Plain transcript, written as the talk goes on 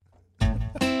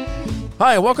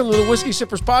Hi, and welcome to the Whiskey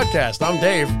Sippers Podcast. I'm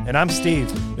Dave. And I'm Steve.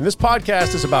 And this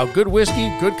podcast is about good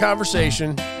whiskey, good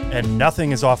conversation. And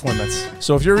nothing is off limits.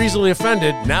 So if you're easily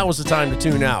offended, now is the time to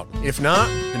tune out. If not,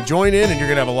 then join in and you're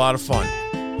going to have a lot of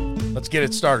fun. Let's get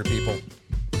it started, people.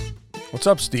 What's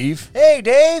up, Steve? Hey,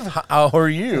 Dave. How are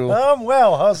you? I'm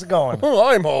well. How's it going?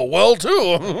 I'm all well,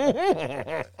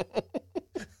 too.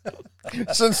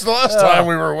 Since the last time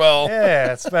we were well.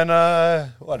 Yeah, it's been,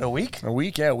 a week? A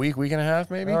week, yeah, week and a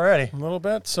half, maybe. Already. A little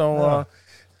bit. So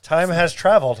time has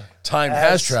traveled. Time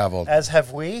has traveled. As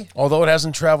have we. Although it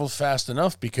hasn't traveled fast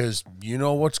enough because you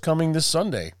know what's coming this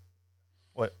Sunday.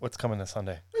 What's coming this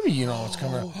Sunday? Maybe you know what's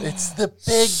coming. It's the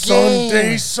big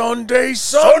Sunday.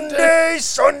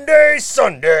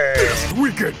 This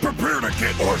weekend, prepare to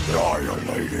get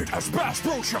annihilated as Bass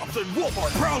Pro Shops and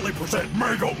Walmart proudly present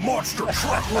Mega Monster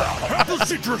Truck Route at the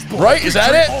Citrus Bowl. Right? Is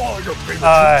that it? All your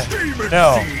favorite Demon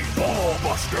no. Seed,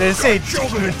 Ballbuster. Did it say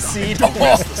Children Demon Seed?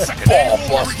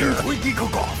 Ballbuster. Wiki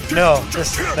Cook-Off. No,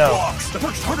 Just just, 10 no. bucks. The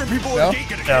first 100 people No? in the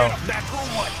get a No. can of Natural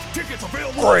Light. Tickets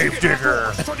available.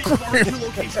 Gravedigger. Starting at 42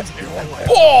 locations in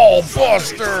Orlando.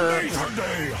 Ballbuster.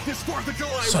 Sunday, this 4th of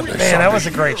July Sunday. Man, that was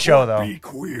a great show, though. Be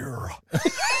queer.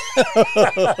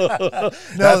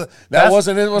 No, That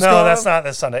wasn't it. What's no, going that's on? not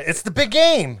this Sunday. It's the big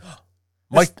game.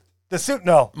 Mike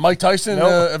No. Mike Tyson,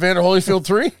 Nope. Evander Holyfield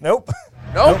 3? Nope.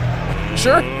 No?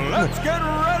 Sure? Let's get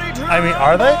ready to. I mean,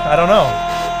 are they? I don't know.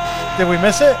 Did we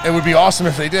miss it? It would be awesome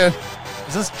if they did.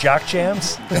 Is this Jock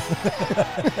Jams?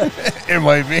 It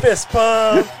might be. Fist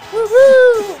pump.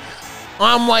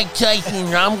 I'm Mike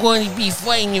Tyson. I'm going to be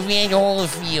fighting Evander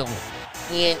Holyfield.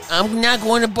 And I'm not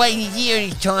going to bite his ear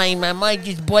this time. I might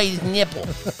just bite his nipple.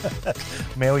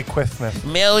 Mary Quithmith.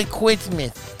 Melly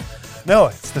Quitsmith. No,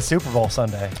 it's the Super Bowl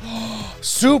Sunday.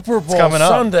 Super Bowl coming up.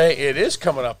 Sunday. It is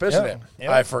coming up, isn't Yeah. it?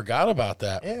 Yeah. I forgot about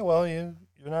that. Yeah, well, you're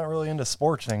not really into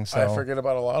sports things, so I forget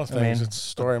about a lot of things. mean, It's a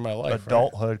story of my life. right?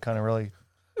 adulthood kind of really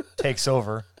takes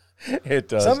over. It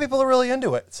does. Some people are really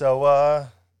into it. So,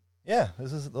 yeah,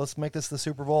 let's make this the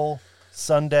Super Bowl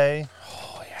Sunday.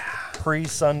 Oh yeah,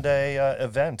 pre-Sunday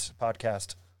event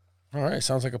podcast. All right,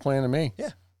 sounds like a plan to me.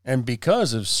 Yeah. And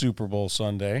because of Super Bowl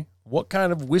Sunday, what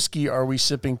kind of whiskey are we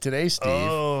sipping today, Steve?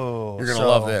 Oh, You're going to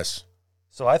love this.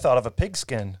 So I thought of a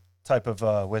pigskin type of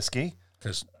whiskey.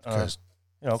 Because Because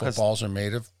footballs are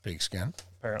made of pigskin.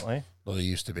 apparently Well, they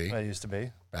used to be. that used to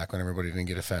be. Back when everybody didn't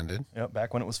get offended. Yep,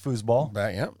 back when it was foosball.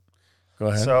 Back, yep. Go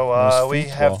ahead. So It was we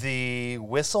football. have the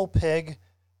Whistle Pig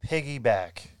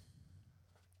Piggyback.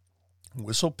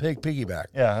 Whistle Pig Piggyback.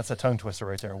 Yeah, that's a tongue twister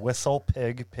right there. Whistle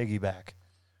Pig Piggyback.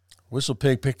 Whistle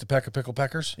Pig Pick the Peck of Pickle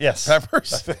Peckers? Yes.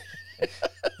 Peppers?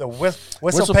 The whistle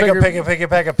Whistle pig a pigger- pig a pig a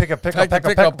peck a pick a pick a Peck the peck a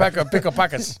Pickle peck. Peck of Pickle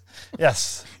Peckers.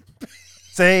 Yes.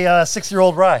 It's a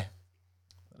 6-year-old rye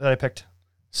that I picked.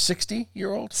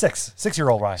 60-year-old?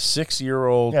 6-year-old rye.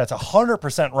 6-year-old. Yeah, it's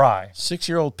 100% rye.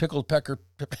 6-year-old pickled pepper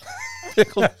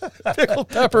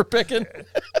picking.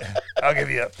 I'll give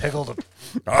you a pickled.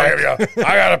 I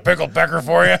got a pickled pecker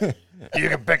for you. You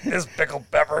can pick this pickled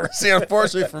pepper. See,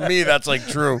 unfortunately for me, that's like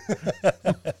true.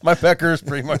 My pecker is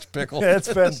pretty much pickled. It's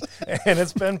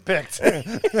been picked.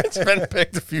 It's been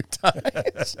picked a few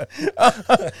times.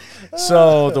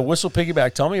 So the Whistle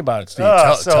Piggyback, tell me about it, Steve.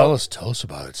 Tell us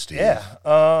about it, Steve. Yeah.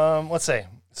 Let's see.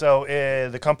 So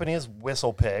the company is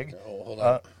Whistle Pig. Hold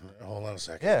on a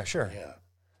second. Yeah, sure. Yeah.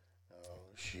 Oh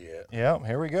shit. Yeah,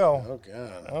 here we go. Oh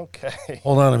god. Okay.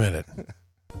 Hold on a minute.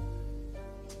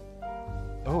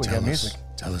 Oh, we got music.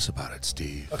 Tell us about it,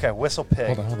 Steve. Okay, Whistle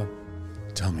Pig. Hold on.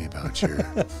 Tell me about your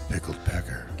pickled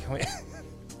pecker. Can we?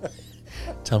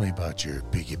 Tell me about your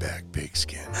piggyback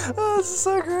pigskin. Oh, this is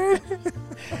so great.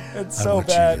 It's so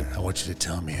bad. I want you to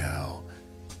tell me how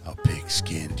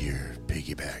pig-skinned your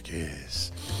piggyback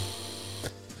is.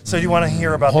 So do you want to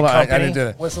hear about Hold the on, I company? didn't do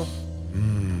that. Whistle.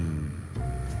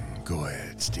 Go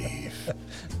ahead, Steve.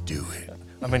 Do it.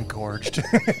 I'm engorged.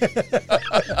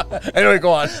 Anyway,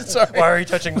 go on. Sorry. Why are you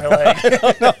touching my leg?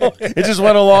 It just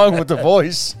went along with the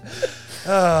voice.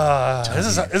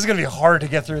 This is going to be hard to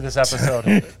get through this episode.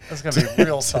 It's going to be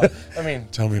real tough. I mean,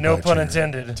 Tell me no about pun your-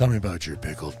 intended. Tell me about your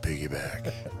pickled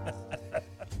piggyback.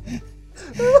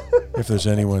 If there's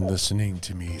anyone listening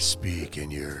to me speak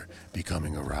and you're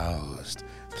becoming aroused,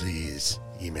 please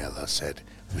email us at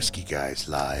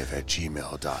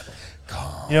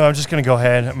whiskeyguyslive@gmail.com. You know, I'm just going to go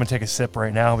ahead. I'm going to take a sip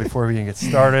right now before we even get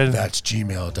started. That's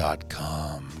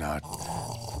gmail.com, not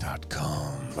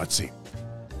 .com. Let's see.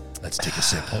 Let's take a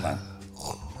sip. Hold on.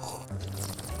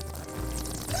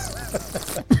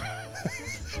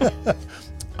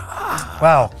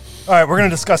 Wow. All right, we're going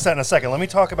to discuss that in a second. Let me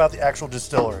talk about the actual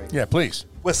distillery. Yeah, please.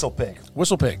 Whistle Pig.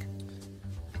 Whistle Pig.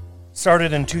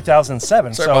 started in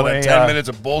 2007. Sorry so about that 10 minutes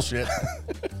of bullshit.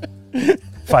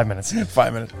 5 minutes.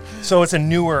 5 minutes. So it's a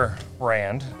newer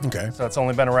brand. Okay. So it's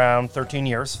only been around 13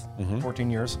 years, 14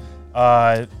 years.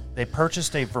 They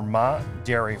purchased a Vermont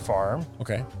dairy farm.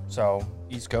 Okay. So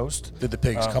East Coast. Did the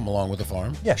pigs come along with the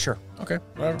farm? Yeah, sure. Okay,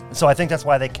 whatever. So I think that's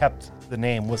why they kept the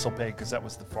name Whistle Pig, because that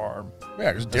was the farm.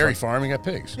 Yeah, because dairy farm, you got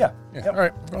pigs. Yeah. Yeah. Yep. All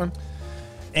right, go on.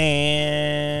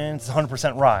 And it's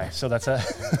 100% rye. So that's a...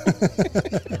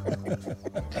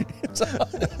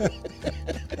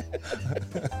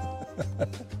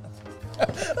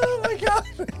 Oh, my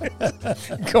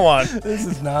God. Go on. This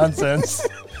is nonsense.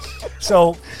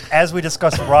 So, as we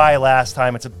discussed rye last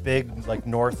time, it's a big, like,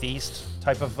 Northeast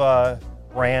type of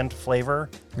brand flavor.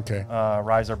 Okay.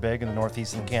 Ryes are big in the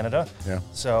Northeast in Canada. Yeah.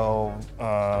 So,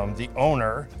 the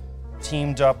owner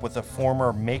teamed up with a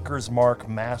former Maker's Mark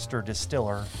master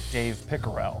distiller, Dave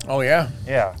Pickerell. Oh, yeah?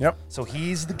 Yeah. Yep. So,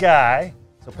 he's the guy.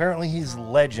 So, apparently, he's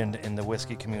legend in the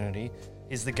whiskey community.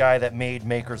 He's the guy that made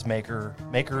Maker's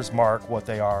Mark what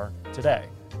they are today.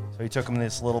 So, he took him to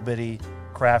this little bitty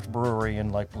craft brewery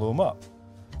and like blew him up.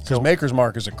 Because Maker's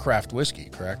Mark is a craft whiskey,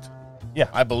 correct? Yeah.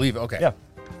 I believe. Okay. Yeah.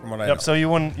 From what I know. So you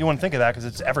wouldn't think of that because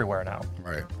it's everywhere now.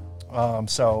 Right.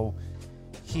 So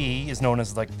he is known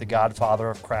as like the godfather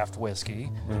of craft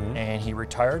whiskey, and he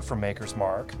retired from Maker's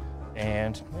Mark,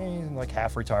 and he's like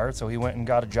half retired. So he went and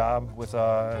got a job with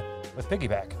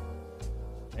Piggyback,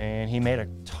 and he made a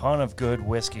ton of good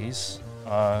whiskeys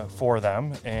for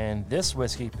them. And this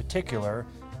whiskey in particular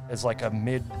is like a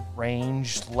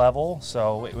mid-range level,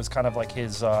 so it was kind of like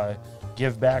his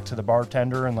give back to the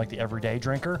bartender and like the everyday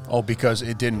drinker. Oh, because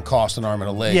it didn't cost an arm and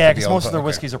a leg. Yeah, to be because able most to- of their okay.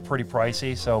 whiskeys are pretty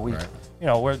pricey, so we, Right.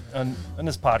 we're on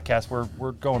this podcast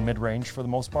we're going mid-range for the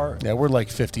most part. Yeah, we're like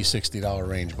 $50, $60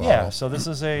 range bottle. Yeah, so this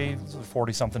is a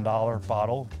 $40-something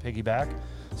bottle, Piggyback.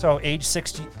 So age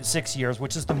 6 years,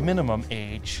 which is the minimum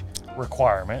age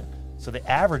requirement. So the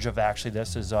average of actually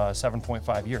this is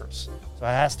 7.5 years. So it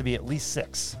has to be at least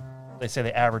 6. They say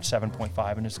they average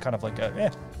 7.5, and it's kind of like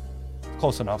a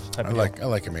close enough type of deal. I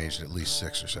like him aged at least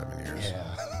 6 or 7 years. Yeah.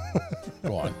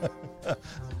 Go on.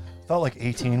 Thought like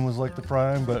 18 was like the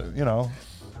prime, but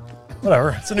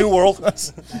whatever. It's a new world.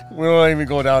 We don't even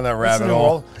go down that rabbit new hole.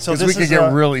 world. So Because we this could is,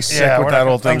 get really sick yeah, with we're that not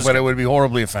whole gonna- thing, I'm just but it would be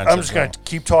horribly offensive. I'm just going to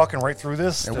keep talking right through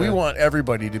this. And we want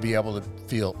everybody to be able to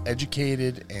feel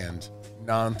educated and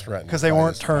non-threatened. because they by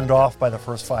weren't this turned off by the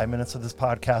first 5 minutes of this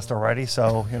podcast already.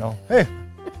 So, hey,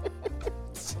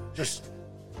 just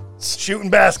shooting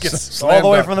baskets Slam all the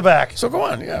way dunk. from the back. So go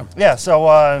on, yeah. Yeah, so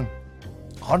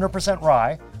 100%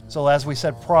 rye. So as we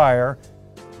said prior,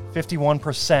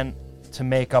 51% to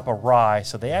make up a rye.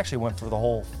 So they actually went for the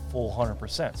whole full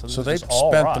 100%. So, this So is they just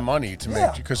all spent rye. the money to Yeah.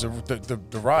 make, because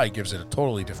the rye gives it a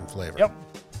totally different flavor. Yep.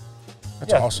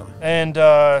 That's Yeah. awesome. And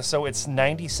so it's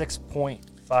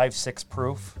 96.56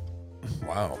 proof.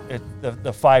 Wow.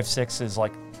 The 5.6 is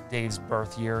like Dave's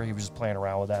birth year. He was just playing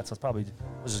around with that. So it's probably,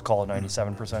 let's just call it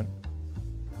 97%.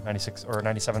 96 or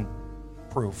 97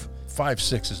 proof.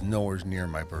 5'6" is nowhere near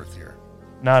my birth year.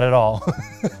 Not at all.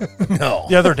 No.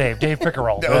 The other Dave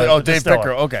Pickerell. Dave distiller.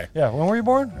 Pickerell. Okay. Yeah, when were you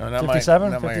born? No, not my-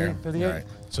 57, not my 50, year. 58? All right.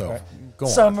 So Okay. go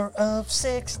on. Summer of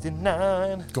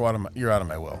 69. Go out of my. You're out of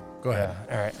my will. Go ahead.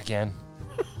 Yeah, all right, again.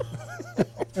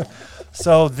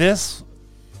 So this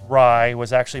rye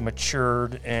was actually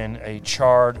matured in a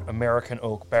charred American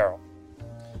oak barrel.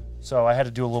 So I had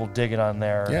to do a little digging on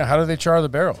there. Yeah. How do they char the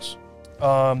barrels?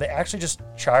 They actually just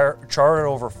char it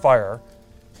over fire,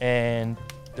 and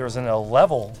there's a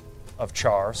level of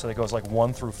char, so it goes like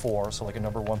 1 through 4, so like a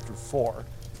number 1 through 4,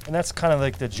 and that's kind of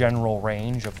like the general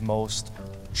range of most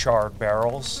charred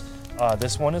barrels.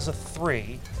 This one is a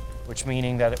 3, which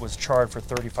meaning that it was charred for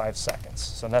 35 seconds,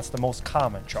 so that's the most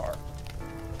common char.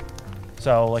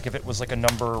 So like if it was like a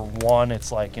number 1,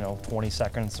 it's like 20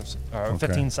 seconds or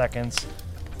 15 seconds,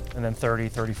 and then 30,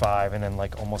 35, and then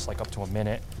like almost like up to a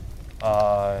minute.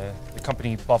 The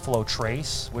company Buffalo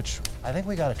Trace, which I think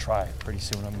we got to try pretty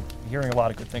soon. I'm hearing a lot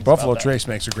of good things Buffalo about that. Trace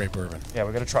makes a great bourbon. Yeah,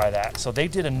 we got to try that. So they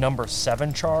did a number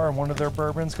 7 char in one of their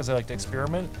bourbons because they like to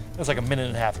experiment. It was like a minute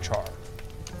and a half char.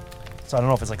 So I don't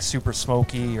know if it's like super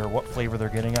smoky or what flavor they're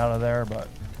getting out of there, but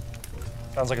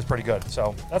sounds like it's pretty good.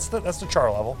 So that's the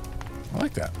char level. I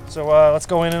like that. So let's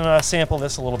go in and sample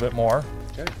this a little bit more.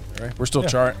 Okay. All right. We're still Yeah.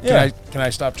 charring. Yeah. Can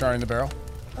I stop charring the barrel?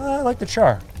 I like the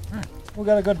char. We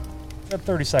got a good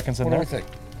 30 seconds in What do there. we think?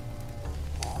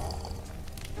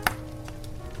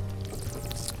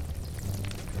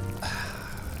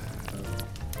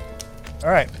 All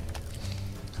right.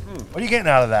 What are you getting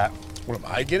out of that? What am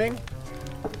I getting?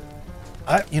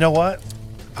 You know what?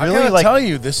 I gotta tell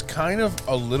you, this kind of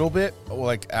a little bit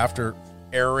like after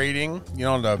aerating,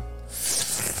 the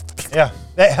Yeah,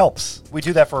 that helps. We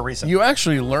do that for a reason. You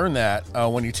actually learn that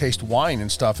when you taste wine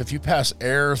and stuff. If you pass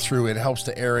air through it, it helps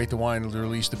to aerate the wine and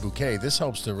release the bouquet. This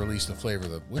helps to release the flavor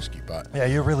of the whiskey. But Yeah,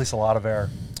 you release a lot of air.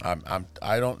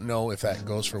 I don't know if that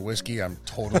goes for whiskey. I'm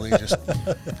totally just.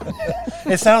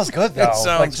 It sounds good though. It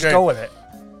sounds like, just great. go with it.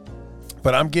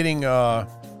 But I'm getting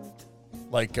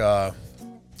like a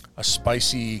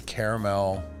spicy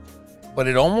caramel, but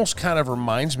it almost kind of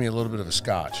reminds me a little bit of a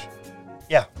Scotch.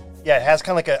 Yeah, yeah. It has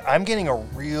kind of like I'm getting a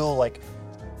real like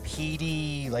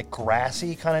peaty, like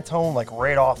grassy kind of tone, like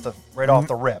right off the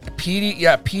rip.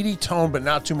 Peaty tone, but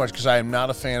not too much because I am not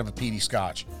a fan of a peaty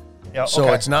Scotch. Yeah, So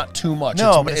okay. it's not too much.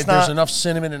 No, but it's there's not- enough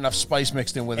cinnamon, enough spice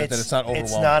mixed in with it that it's not overwhelming.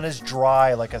 It's not as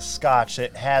dry like a Scotch.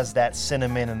 It has that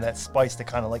cinnamon and that spice to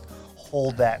kind of like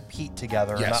hold that peat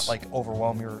together and Yes. not like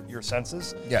overwhelm your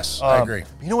senses. Yes, I agree.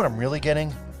 You know what I'm really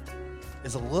getting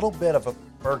is a little bit of a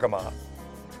bergamot.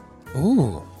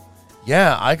 Ooh,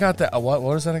 yeah, I got that. What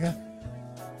is that again?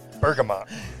 Bergamot.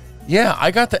 Yeah,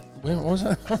 I got that. Wait, what was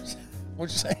that?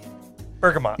 What'd you say?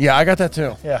 Bergamot. Yeah, I got that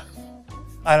too. Yeah.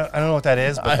 I don't know what that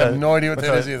is. But I have no idea what but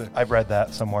that is either. I've read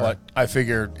that somewhere. But I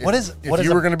figured What is if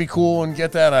you a- were going to be cool and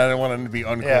get that, I didn't want it to be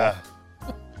uncool. Yeah.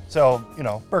 So,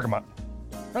 bergamot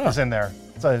is in there.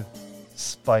 It's a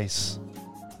spice.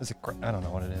 Is it? I don't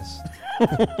know what it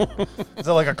is. Is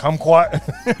it like a kumquat?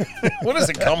 What is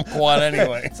a kumquat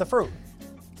anyway? It's a fruit.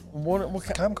 What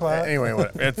Kumquat. Anyway,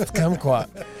 it's kumquat.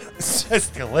 It's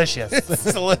delicious.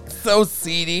 It's so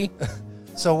seedy.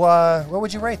 So, what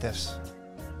would you rate this?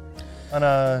 On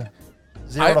a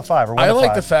 0 to 5 or 1 I to like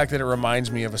 5? the fact that it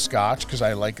reminds me of a Scotch because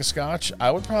I like a Scotch.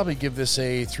 I would probably give this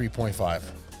a 3.5.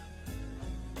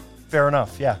 Fair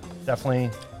enough. Yeah, definitely.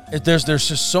 There's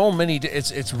just so many.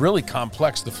 It's really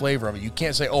complex, the flavor of it. You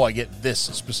can't say, oh, I get this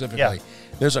specifically. Yeah.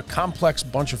 There's a complex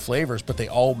bunch of flavors, but they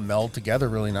all meld together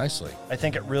really nicely. I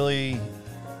think it really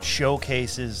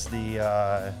showcases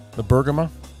the The bergamot.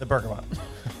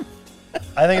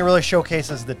 I think it really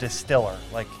showcases the distiller.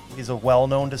 Like, he's a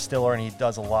well-known distiller, and he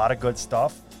does a lot of good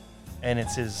stuff. And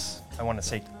it's his, I want to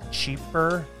say,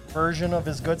 cheaper version of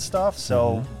his good stuff.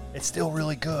 So it's still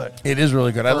really good. It is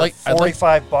really good. For I'd like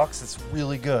 $45. It's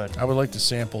really good. I would like to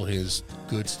sample his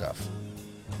good stuff.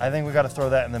 I think we got to throw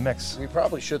that in the mix. We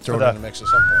probably should throw For it in the- the mix at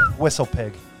some point. Whistle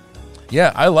Pig.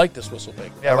 Yeah, I like this Whistle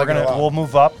Pig. Yeah, I like it a lot. we'll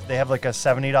move up. They have like a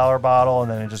 $70 bottle,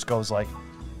 and then it just goes like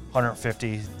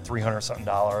 $150, $300 something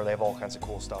dollar. They have all kinds of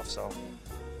cool stuff. So,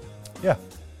 yeah,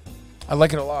 I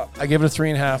like it a lot. I give it a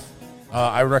 3.5.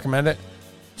 I would recommend it.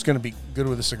 It's going to be good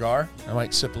with a cigar. I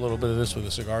might sip a little bit of this with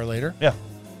a cigar later. yeah,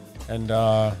 And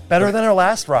better than our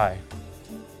last rye.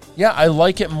 yeah, I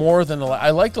like it more than I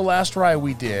like the last rye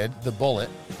we did, the Bullet.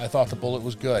 I thought the Bullet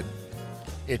was good.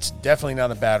 It's definitely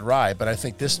not a bad rye, but I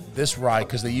think this rye,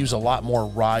 because they use a lot more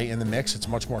rye in the mix, it's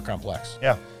much more complex.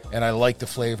 Yeah, And I like the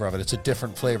flavor of it. It's a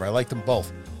different flavor. I like them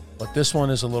both. But this one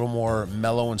is a little more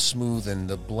mellow and smooth in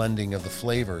the blending of the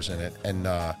flavors in it. And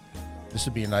this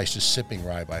would be a nice just sipping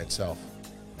rye by itself.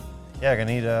 yeah. Gonna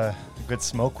need a good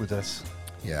smoke with this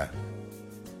Yeah.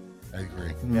 I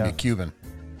agree. Yeah. Be Cuban.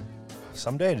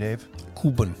 someday, Dave.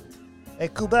 Cuban. Hey,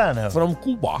 Cubano. From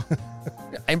Cuba.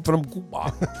 I'm from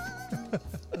Cuba.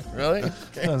 Really?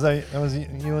 Okay. That was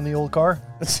you in the old car?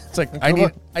 It's like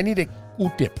Cuba? I need a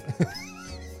Q-tip.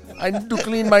 I need to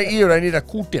clean my ear. I need a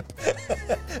Q-tip.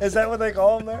 Is that what they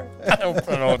call them there? I don't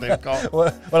know what they call it.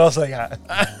 What else they got?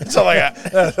 That's all I got.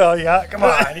 That's all you got? Come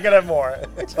on, you gotta have more.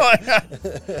 That's all I got.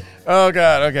 Oh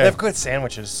God. Okay. They have good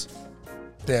sandwiches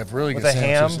They have really with good a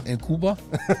sandwiches ham. in Cuba.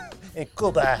 in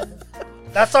Cuba.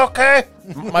 That's okay.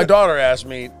 My daughter asked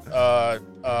me,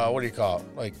 what do you call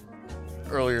it? Like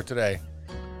earlier today,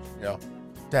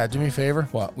 Dad, do me a favor.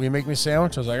 What? Will you make me a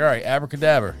sandwich? I was like, all right,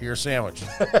 abracadabra, here's a sandwich.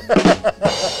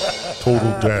 Total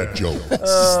dad joke.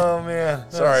 Oh man.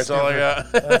 Sorry, that's all I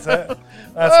got. That's it.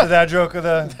 That's the dad joke of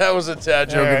the. That was a dad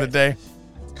joke All of the day.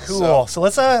 Cool. So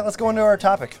let's go into our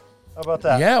topic. How about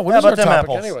that? Yeah, what How is our about them topic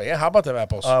apples? anyway? Yeah, how about them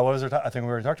apples? What was our? I think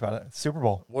we already talked about it. Super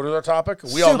Bowl. What is our topic?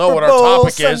 We all know what our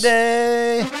topic Super Bowl is.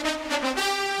 Sunday.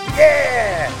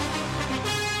 Yeah.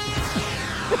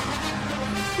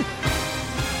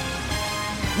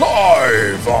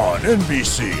 Live on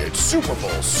NBC, it's Super Bowl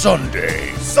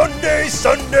Sunday, Sunday,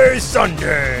 Sunday,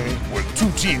 Sunday. where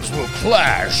two teams will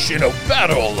clash in a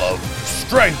battle of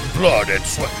strength, blood, and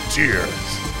sweat and tears.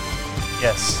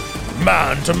 Yes.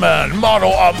 Man to man, mano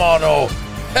a mano,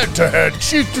 head to head,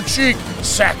 cheek to cheek,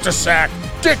 sack to sack,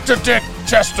 dick to dick,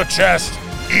 chest to chest,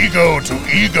 ego to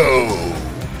ego.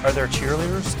 Are there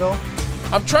cheerleaders still?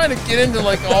 I'm trying to get into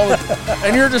like all the,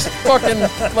 and you're just fucking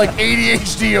like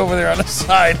ADHD over there on the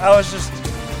side. I was just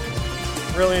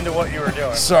really into what you were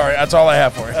doing. Sorry, that's all I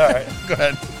have for you. All right. Go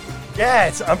ahead.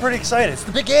 Yeah, I'm pretty excited. It's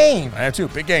the big game. I am too.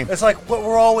 Big game. It's like what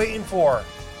we're all waiting for.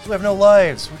 We have no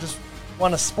lives. We just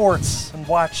want to sports and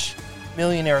watch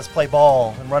millionaires play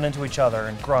ball and run into each other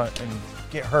and grunt and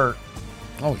get hurt.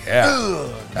 Oh, yeah.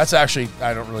 Ugh. That's actually,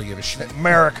 I don't really give a shit.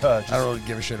 America. I don't really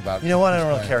give a shit about. You know what? I don't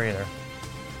really care either.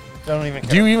 I don't even care.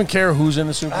 Do you even care who's in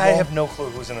the Super Bowl? I have no clue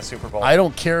who's in the Super Bowl. I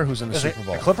don't care who's in the Is Super it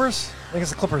Bowl. the Clippers? I think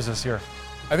it's the Clippers this year.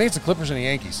 I think it's the Clippers and the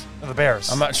Yankees. Or the Bears.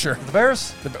 I'm not sure. The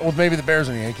Bears? Well, maybe the Bears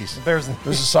and the Yankees. The Bears and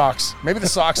There's the Sox. Maybe the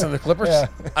Sox and the Clippers. Yeah.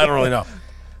 I don't really know.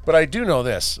 But I do know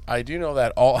this. I do know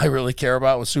that all I really care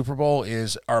about with Super Bowl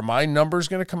is, are my numbers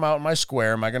going to come out in my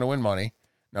square? Am I going to win money?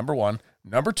 Number one.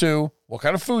 Number two, what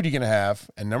kind of food are you going to have?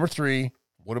 And number three,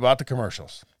 what about the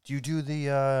commercials? Do you do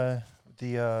the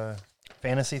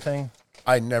fantasy thing?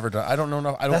 I never done. I don't know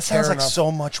enough. I don't that care sounds like enough. so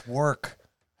much work.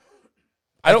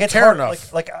 I don't it's care hard,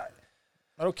 enough.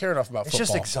 I don't care enough about it's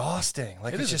football. just exhausting.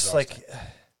 Like It it's is just exhausting. like,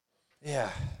 yeah.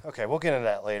 Okay, we'll get into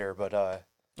that later. But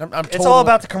it's all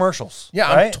about the commercials.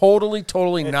 Yeah, right? I'm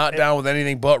totally not down with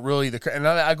anything but really the. And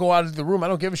I go out of the room. I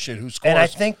don't give a shit who scores. And I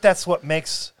think that's what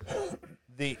makes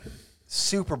the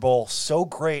Super Bowl so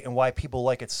great and why people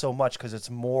like it so much, because it's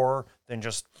more than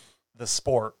just the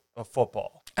sport of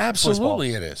football.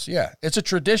 Absolutely, it is. Yeah, it's a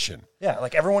tradition. Yeah,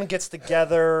 like everyone gets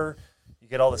together. You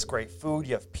get all this great food.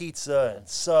 You have pizza and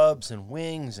subs and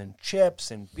wings and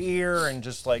chips and beer and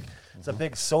just like it's a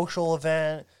big social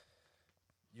event.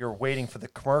 You're waiting for the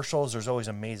commercials. There's always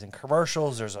amazing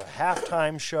commercials. There's a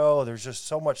halftime show. There's just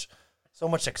so much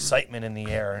excitement in the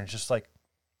air, and it's just like,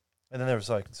 and then there's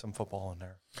like some football in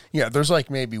there. Yeah, there's like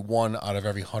maybe one out of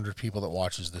every 100 people that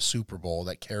watches the Super Bowl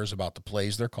that cares about the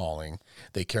plays they're calling.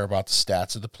 They care about the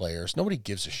stats of the players. Nobody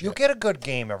gives a shit. You'll get a good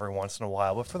game every once in a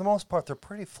while, but for the most part, they're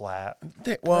pretty flat.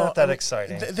 They're well, not that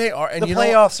exciting. They are. And the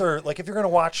playoffs are like, if you're going to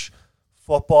watch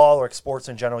football or sports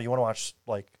in general, you want to watch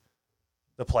like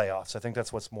the playoffs. I think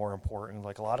that's what's more important.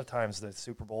 Like a lot of times the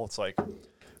Super Bowl, it's like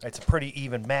it's a pretty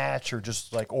even match, or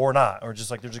just like or not, or just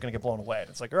like they're just going to get blown away.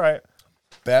 It's like, all right.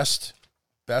 Best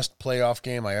playoff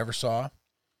game I ever saw,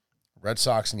 Red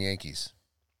Sox and Yankees.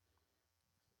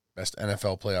 Best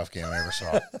NFL playoff game I ever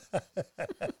saw.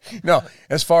 No,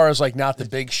 as far as like not the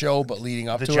big show, but leading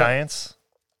up The to Giants.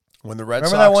 When the Red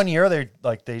Remember Sox, that one year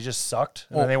they just sucked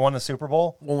and Well- then they won the Super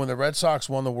Bowl? well, when the Red Sox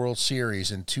won the World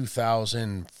Series in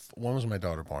 2000, when was my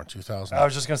daughter born? 2000. I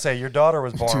was just going to say, your daughter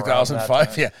was born around that 2005.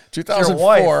 time. Yeah, Your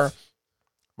 2004. wife.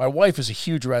 My wife is a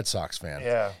huge Red Sox fan.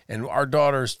 Yeah. And our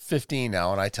daughter's 15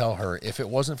 now, and I tell her, if it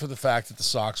wasn't for the fact that the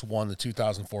Sox won the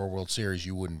 2004 World Series,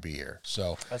 you wouldn't be here.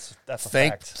 So That's a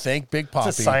thank fact. Big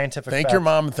Poppy. scientific Thank fact. your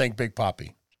mom and thank Big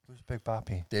Poppy. Who's Big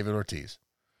Poppy? David Ortiz.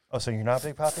 Oh, so you're not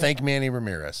Big Poppy? Thank Manny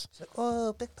Ramirez.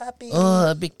 Oh, Big Poppy.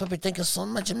 Oh, Big Puppy, thank you so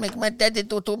much. And make my daddy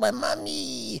do to my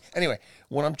mommy. Anyway,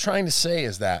 what I'm trying to say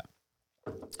is that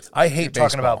I hate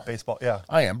Talking baseball. about baseball, yeah.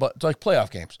 I am, but like playoff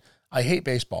games. I hate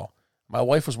baseball. My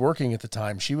wife was working at the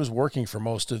time. She was working for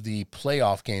most of the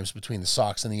playoff games between the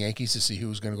Sox and the Yankees to see who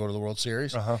was going to go to the World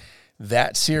Series. Uh-huh.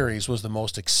 That series was the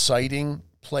most exciting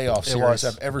playoff series was.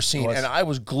 I've ever seen. It was. And I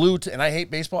was glued to, and I hate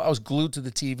baseball, I was glued to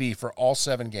the TV for all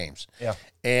 7 games. Yeah.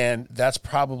 And that's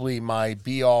probably my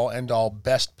be-all, end-all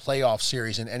best playoff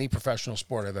series in any professional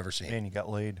sport I've ever seen. And you got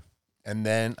laid. And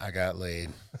then I got laid.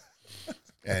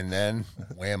 And then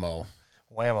whammo.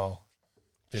 Whammo.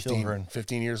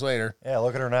 15 years later. Yeah,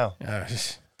 look at her now.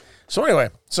 So anyway,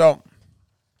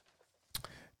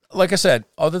 like I said,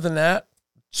 other than that,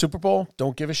 Super Bowl,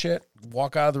 don't give a shit.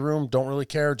 Walk out of the room, don't really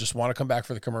care. Just want to come back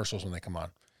for the commercials when they come on.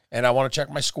 And I want to check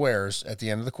my squares at the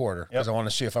end of the quarter because I want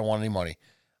to see if I want any money.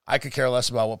 I could care less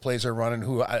about what plays are running,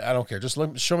 who I don't care. Just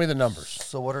show me the numbers.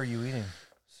 So what are you eating?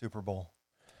 Super Bowl.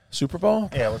 Super Bowl?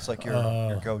 Yeah, what's like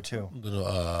your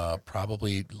go-to?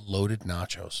 Probably loaded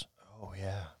nachos. Oh,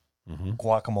 yeah.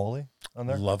 Guacamole on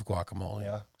there? Love guacamole.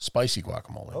 Yeah. Spicy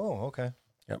guacamole. Oh, okay.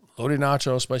 Yep. Loaded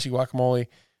nachos, spicy guacamole.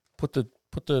 Put the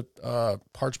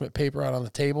parchment paper out on the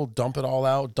table. Dump it all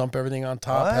out. Dump everything on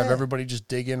top. What? Have everybody just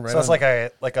dig in. Right. So it's like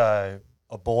a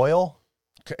boil?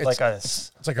 It's like a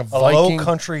a Viking. low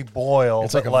country boil,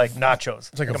 It's but like like nachos.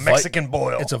 it's like a Mexican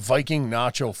boil. It's a Viking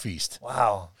nacho feast.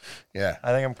 Wow. Yeah.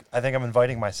 I think I'm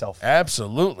inviting myself.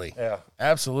 Absolutely. Yeah.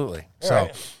 Absolutely. All So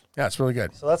right. yeah, it's really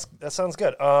good. So that sounds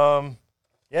good.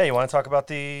 Yeah, you want to talk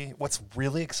about what's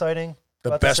really exciting? The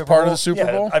about best Super part of Bowl? the Super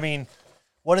Yeah, Bowl? I mean,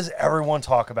 what does everyone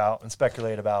talk about and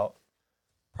speculate about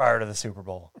prior to the Super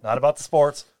Bowl? Not about the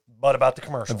sports, but about the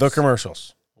commercials. The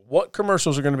commercials. What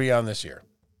commercials are going to be on this year?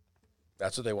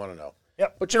 That's what they want to know.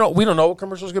 Yep. But we don't know what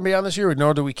commercials are going to be on this year.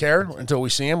 Nor do we care until we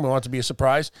see them. We want it to be a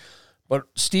surprise. But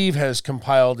Steve has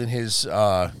compiled in his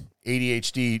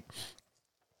ADHD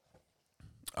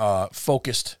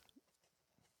focused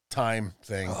time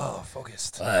thing. Oh,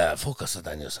 focused. Focus it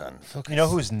on your son. Focus. You know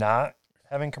who's not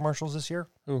having commercials this year?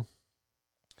 Who?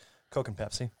 Coke and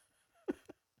Pepsi.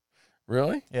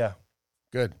 Really? Yeah.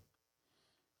 Good.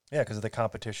 Yeah, because of the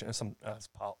competition. It's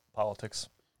politics.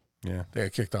 Yeah, they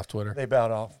got kicked off Twitter. They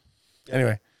bowed off.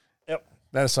 Anyway. Yep.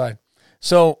 That aside.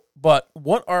 So, but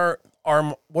what are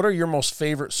your most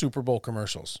favorite Super Bowl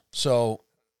commercials? So,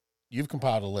 you've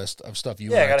compiled a list of stuff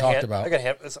you and I talked about.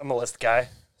 I'm a list guy,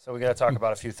 so we got to talk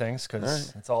about a few things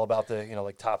because it's all about the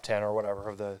like top 10 or whatever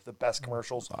of the best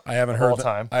commercials. I haven't of heard all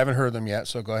time. I haven't heard them yet,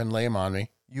 so go ahead and lay them on me.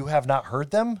 You have not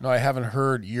heard them? No, I haven't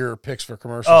heard your picks for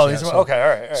commercials. Oh, yet, these are okay.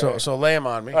 All right. So lay them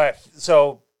on me. All right.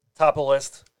 So top of the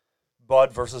list,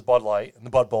 Bud versus Bud Light in the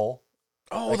Bud Bowl.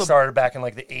 Oh, started back in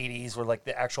like the 80s, where like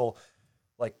the actual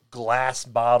like glass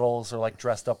bottles are like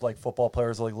dressed up like football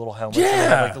players with like little helmets. Yeah. And they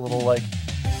have, like the little like.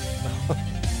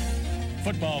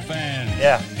 Football fans,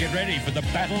 Yeah. get ready for the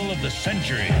battle of the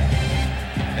century.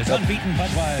 As unbeaten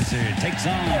Budweiser takes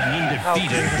on undefeated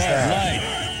good is Bud that?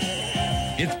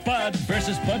 Light. It's Bud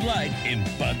versus Bud Light in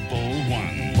Bud Bowl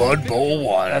 1. Bud Bowl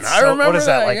 1. That's I so- remember what is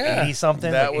that, like yeah. 80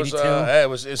 something? That Like was 82? it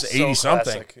was So 80 something.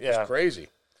 classic, It's yeah. crazy.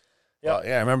 Yep.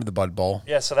 Yeah, I remember the Bud Bowl.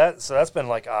 Yeah, so that's been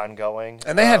like ongoing.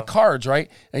 And they had cards,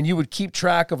 right? And you would keep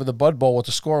track of the Bud Bowl, what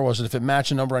the score was, and if it matched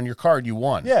a number on your card, you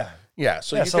won. Yeah. Yeah,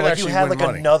 so Yeah, you so could like actually you had win like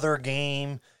money. another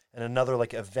game and another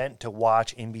like event to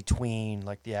watch in between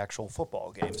like the actual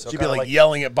football game. So You'd be kinda like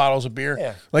yelling at bottles of beer.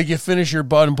 Yeah. Like you finish your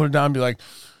Bud and put it down and be like,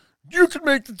 you can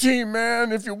make the team,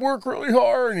 man, if you work really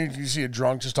hard. And you see a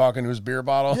drunk just talking to his beer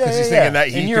bottle because he's thinking that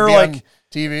And he you're could be like- on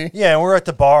TV. Yeah, and we're at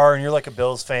the bar, and you're like a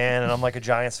Bills fan, and I'm like a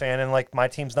Giants fan, and like my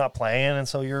team's not playing, and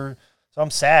so I'm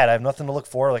sad. I have nothing to look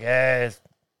for. Like,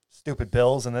 stupid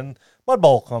Bills, and then Bud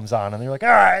Bowl comes on, and you're like, all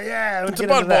right, yeah, It's a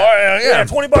Bud Bowl, yeah.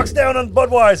 $20 down on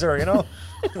Budweiser, you know,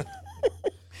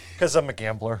 because I'm a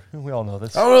gambler. We all know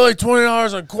this. I'm really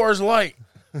 $20 on Coors Light.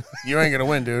 You ain't gonna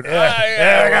win, dude.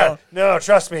 No,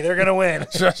 trust me, they're gonna win.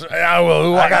 I will.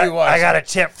 Who I I got a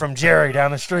tip from Jerry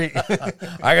down the street.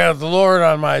 I got the Lord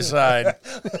on my side.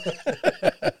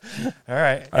 All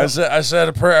right. I said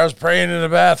a prayer. I was praying in the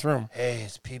bathroom. Hey,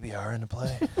 is PBR into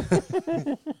play?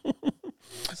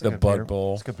 The Bud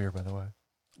Bowl. It's good beer, by the way.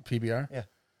 PBR. Yeah.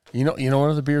 You know one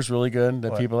of the beers really good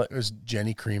that What? people it was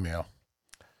Jenny Cream Ale.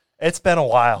 It's been a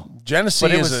while. Genesee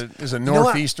But it is was- a You know what?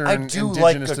 northeastern I do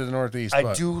indigenous like to the northeast. I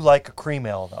but- do like a cream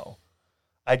ale though.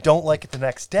 I don't like it the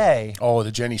next day. Oh,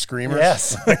 the Jenny Screamers.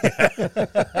 Yes.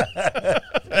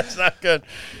 That's not good.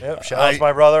 Yep. Shout out to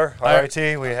my brother.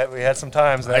 RIT. We had some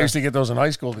times there. I used to get those in high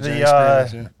school. The Jenny the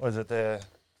Screamers. Yeah. was it the?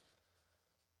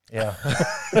 Yeah.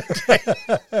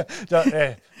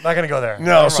 Not gonna go there.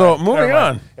 No, Never so mind. moving Never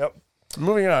mind. on. Yep.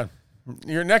 Moving on.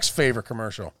 Your next favorite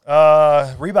commercial.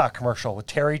 Reebok commercial with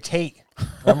Terry Tate.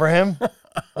 Remember him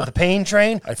with the pain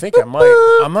train? I think I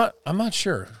might. I'm not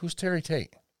sure. Who's Terry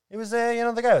Tate? It was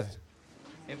the guy.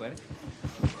 Hey, buddy.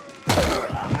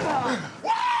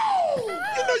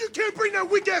 You know you can't bring that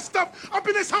weak ass stuff up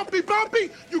in this Humpty Bumpy.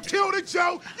 You killed it,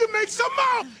 Joe. You make some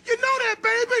more. You know that,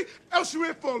 baby. Else you're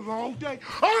in for a long day.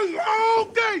 A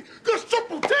long day. Cause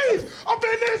Triple T's up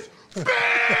in this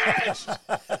bitch.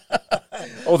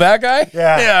 Oh, that guy?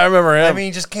 Yeah. Yeah, I remember him. I mean,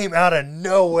 he just came out of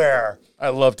nowhere. I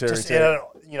love Terry Just Tate.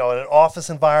 in an office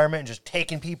environment, just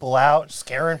taking people out,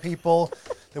 scaring people.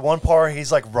 The one part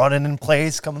he's like running in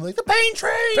place, coming like the pain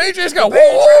train. Patriots go,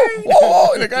 whoa,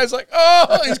 whoa. And the guy's like,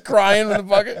 oh, he's crying in the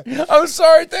bucket. I'm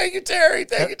sorry. Thank you, Terry.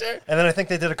 Thank you, Terry. And then I think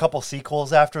they did a couple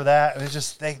sequels after that. And it's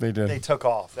just they did. They took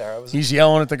off there. It was He's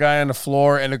yelling at the guy on the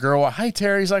floor, and the girl, hi,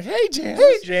 Terry. He's like, hey, Janice.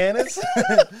 hey Janice.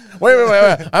 Wait.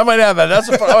 I might have that. That's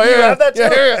a fun. Oh, here. have that too? Yeah,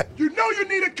 here. You know you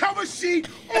need a cover sheet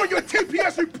on your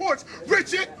TPS reports,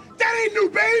 Richard. That ain't new,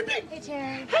 baby. Hey,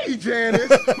 Terry. Hey, Janice.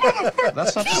 Motherfucker.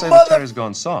 That's not to say that Terry's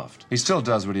gone soft. He still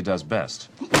does what he does best.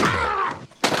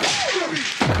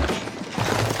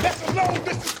 That's a long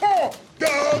distance call,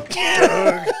 Doug.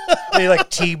 He like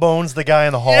T-bones the guy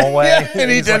in the hallway. Yeah, and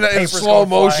he He's, did like, it in papers slow going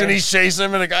motion. flying. He's chasing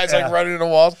him, and the guy's Yeah. like running into the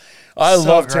walls. I So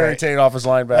love Terry great. Tate off his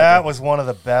linebacker. That was one of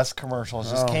the best commercials.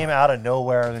 Oh. Just came out of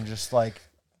nowhere and just like,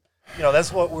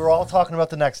 that's what we were all talking about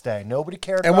the next day. Nobody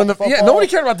cared And about when the the- yeah, football. nobody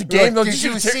cared about the We were game, though. Did Did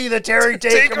you you see the Terry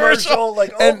Tate Tate commercial? commercial?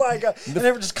 Like, And oh my God. And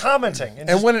they were just commenting. And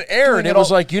just when it aired, doing it was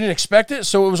all- like you didn't expect it,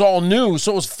 so it was all new.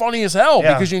 So it was funny as hell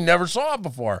Yeah. because you never saw it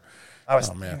before. I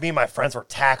was, me and my friends were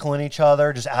tackling each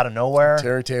other just out of nowhere.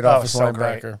 Terry Tate Oh, off it his was so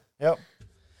great. linebacker. Yep.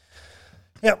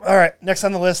 Yep. All right. Next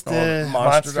on the list is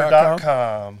Monster.com.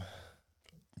 Monster.com.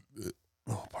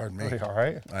 Oh, pardon me. All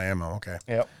right. I am okay.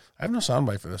 Yep. I have no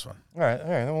soundbite for this one. All right.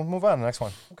 Then we'll move on to the next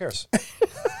one. Who cares?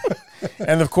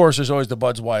 And of course, there's always the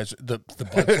Budweiser, the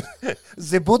Budweiser.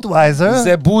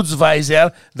 the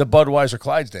Budweiser, the Budweiser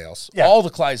Clydesdales. Yeah. All the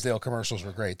Clydesdale commercials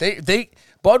were great.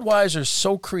 Budweiser's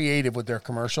so creative with their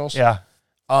commercials. Yeah.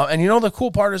 And you know the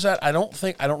cool part is that I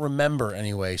don't remember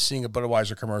anyway seeing a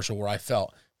Budweiser commercial where I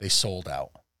felt they sold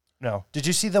out. No. Did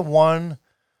you see the one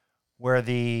where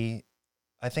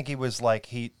I think he was like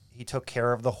he took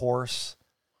care of the horse,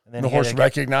 and then The horse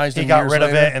recognized him. He got years rid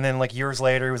of later, it, and then like years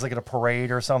later, he was like at a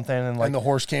parade or something, and the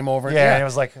horse came over. yeah, and it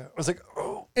was like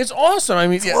oh, it's awesome. I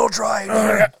mean, it's a little dry.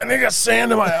 and I got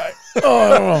sand in my eye.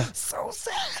 Oh, So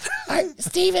sad.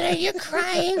 Steven, are you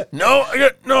crying? no,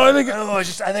 I think Oh, I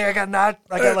think I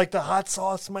got like the hot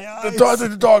sauce in my eyes.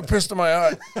 the dog pissed in my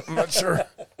eye. I'm not sure.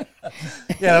 Yeah,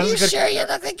 that Are was you a good. sure you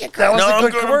look like you're That crying? was No, a I'm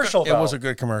good good, I'm commercial. good. It was a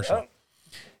good commercial.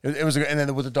 It was, and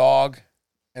then with the dog,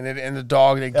 and the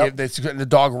dog the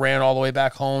dog ran all the way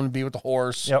back home to be with the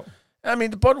horse. Yep. I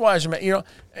mean, the Budweiser,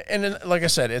 and then, like I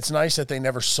said, it's nice that they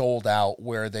never sold out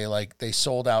where they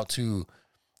sold out to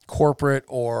corporate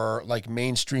or like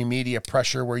mainstream media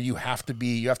pressure where you have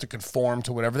to conform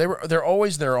to whatever. They're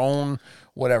always their own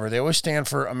whatever. They always stand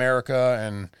for America.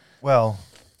 And Well,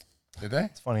 did they?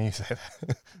 it's funny you say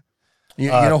that. You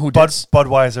know who did?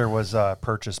 Budweiser was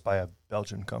purchased by a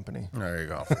Belgian company. There you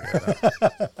go. Forget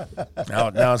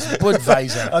that. now it's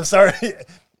Budweiser. I'm sorry.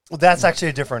 Well, that's actually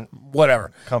a different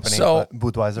Whatever company. So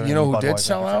but Budweiser. you know and who did Budweiser.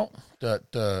 sell out?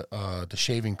 The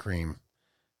shaving cream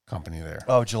company there,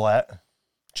 Oh, Gillette.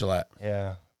 Gillette.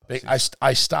 Yeah.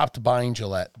 I stopped buying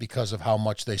Gillette because of how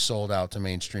much they sold out to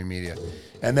mainstream media,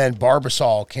 and then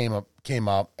Barbasol came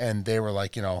up, and they were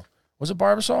like, was it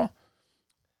Barbasol?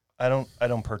 I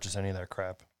don't purchase any of that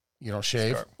crap. You don't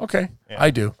shave? Sure. Okay, Yeah.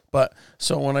 I do. But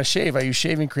so when I shave, I use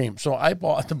shaving cream. So I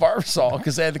bought the Barbasol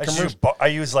because they had the commercial. I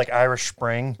use like Irish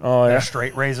Spring. Oh, and yeah. a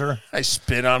straight razor. I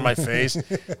spit on my face.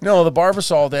 No, the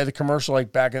Barbasol, they had the commercial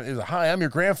like back in, hi, I'm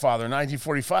your grandfather in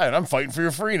 1945, and I'm fighting for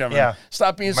your freedom. Yeah. And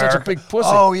stop being such a big pussy.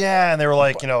 Oh yeah, and they were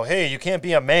like, hey, you can't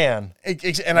be a man. And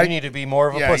You need to be more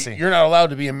of a pussy. You're not allowed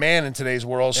to be a man in today's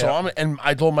world. So Yeah.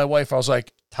 I told my wife, I was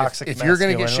like, Toxic if you're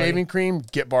going to get masculinity. shaving cream,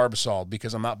 get Barbasol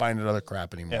because I'm not buying that other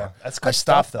crap anymore. Yeah, that's I good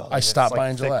stopped, stuff though. I It's stopped like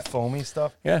buying thick, Gillette. foamy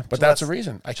stuff. Yeah, but Gillette's- that's the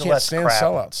reason. I can't Gillette's stand crap.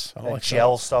 sellouts. I don't That like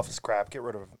gel sellouts. stuff is crap. Get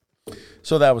rid of it.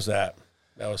 So that was that.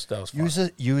 That was fun.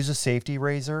 Use a safety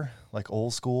razor, like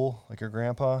old school, like your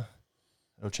grandpa.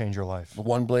 It'll change your life. The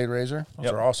one blade razor. Those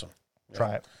Yep. are awesome.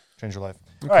 Try it. Change your life.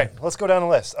 All right, let's go down the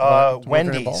list. Work on your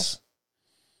Wendy's. balls?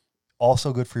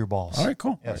 Also good for your balls. All right,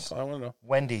 cool. Yes. All right, I want to know.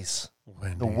 Wendy's. The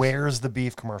Wendy's. Where's the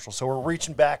Beef commercial. So we're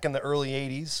reaching back in the early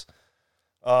 80s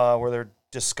where they're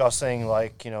discussing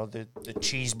like, the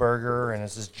cheeseburger and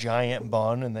it's this giant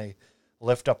bun and they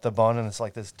lift up the bun and it's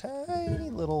like this tiny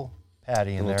little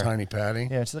patty in Little there. tiny patty.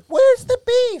 Yeah, it's like, where's the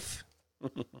beef?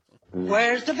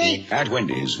 Where's the beef? At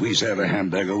Wendy's, we serve a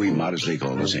hamburger we modestly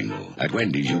call a single. At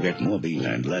Wendy's, you get more beef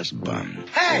and less bun.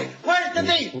 Hey, where's the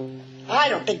beef? I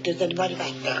don't think there's anybody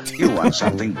back there. You want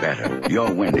something better.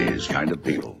 You're Wendy's kind of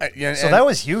people. Yeah, So and that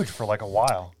was huge for like a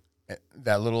while.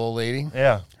 that little old lady,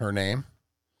 Yeah. her name,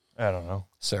 I don't know.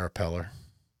 Sarah Peller.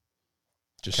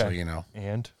 Just so Okay. you know.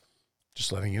 And?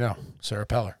 Just letting you know. Sarah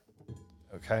Peller.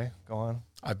 Okay, go on.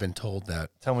 I've been told that.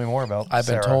 Tell me more about I've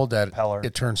been Sarah told that Peller.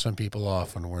 it turns some people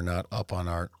off when we're not up on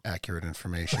our accurate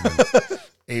information and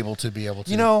able to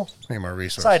name our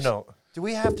resources. Side note, do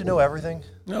we have to know everything?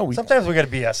 No, we Sometimes we got to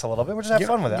BS a little bit. We just have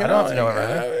fun with it. I don't have to know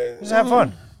everything. Just have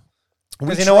fun. We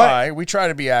 'Cause you know what? try. We try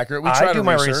to be accurate. We try I to do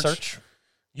my research.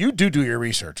 You do your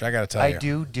research. I got to tell you.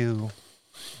 I do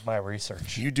my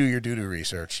research. You do your doo-doo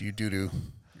research. You do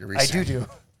your I research. do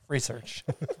research.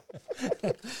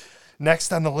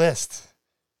 Next on the list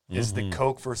is the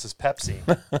Coke versus Pepsi.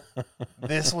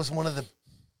 This was one of the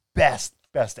best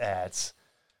ads.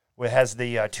 It has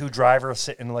the two drivers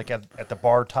sitting like at the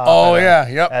bar top. Oh, at yeah,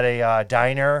 yep. At a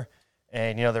diner,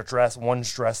 and they're dressed.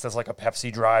 One's dressed as like a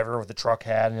Pepsi driver with a truck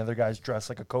hat, and the other guy's dressed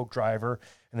like a Coke driver,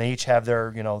 and they each have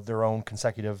their their own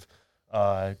consecutive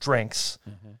drinks.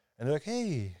 And they're like,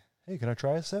 hey, can I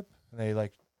try a sip? And they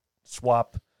like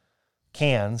swap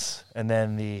cans, and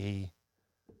then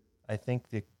I think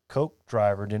the Coke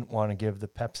driver didn't want to give the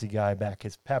Pepsi guy back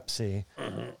his Pepsi.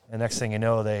 And next thing you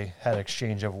know, they had an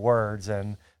exchange of words,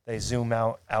 and they zoom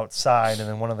outside, and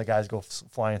then one of the guys goes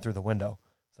flying through the window.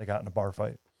 They got in a bar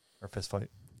fight or fist fight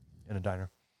in a diner.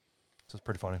 So it's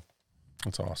pretty funny.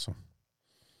 That's awesome.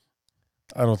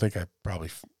 I don't think I probably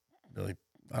really.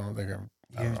 I don't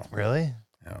know. Really?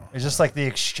 No. It's just like the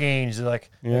exchange. They're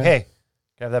like, Yeah. hey,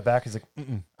 can I have that back? He's like,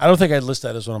 mm-mm. I don't think I'd list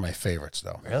that as one of my favorites,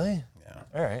 though. Really? Yeah.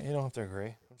 All right, you don't have to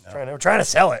agree. I'm trying to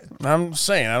sell it. I'm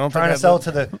saying I don't Trying think to sell it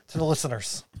to the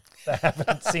listeners. that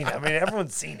haven't seen it. I mean,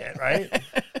 everyone's seen it, right?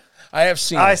 I have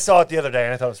seen I it. saw it the other day,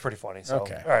 and I thought it was pretty funny. So,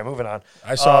 Okay. all right, moving on.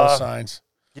 I saw the signs.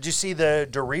 Did you see the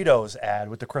Doritos ad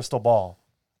with the crystal ball?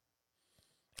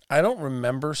 I don't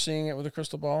remember seeing it with a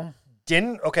crystal ball.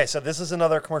 Okay, so this is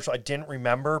another commercial I didn't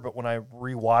remember, but when I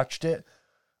rewatched it,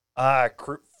 I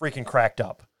freaking cracked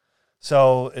up.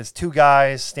 So it's two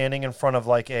guys standing in front of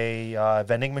like a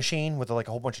vending machine with like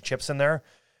a whole bunch of chips in there,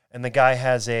 and the guy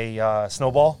has a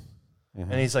snowball,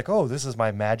 and he's like, "Oh, this is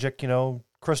my magic,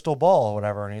 crystal ball or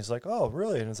whatever." And he's like, "Oh,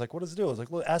 really?" And it's like, "What does it do?" I was like,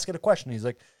 "Well, ask it a question." He's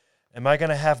like, "Am I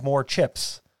gonna have more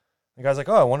chips?" The guy's like,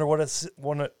 "Oh, I wonder what it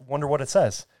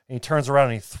says." And he turns around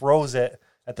and he throws it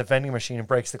at the vending machine and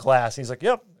breaks the glass. And he's like,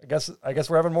 "Yep, I guess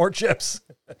we're having more chips."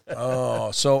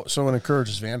 Oh, so it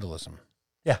encourages vandalism.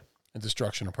 Yeah. And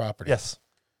destruction of property. Yes.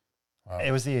 Wow.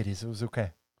 It was the 80s. It was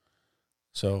okay.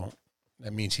 So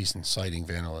that means he's inciting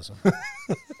vandalism.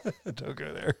 Don't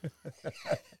go there.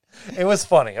 It was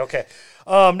funny. Okay.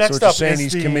 Next so up saying is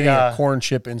he's the, committing a corn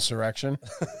chip insurrection.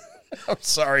 I'm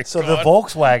sorry. So the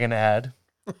Volkswagen ad.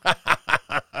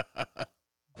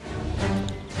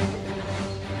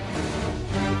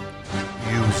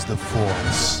 Use the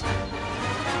force.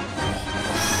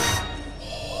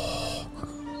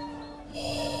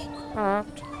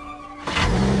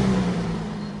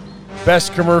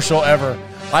 Best commercial ever.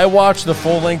 I watched the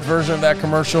full-length version of that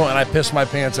commercial, and I piss my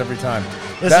pants every time.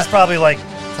 This is probably like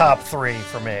top 3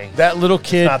 for me. That little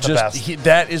kid not the best.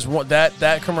 that is what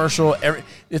that commercial.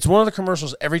 It's one of the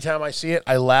commercials. Every time I see it,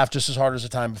 I laugh just as hard as the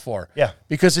time before. Yeah,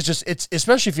 because it's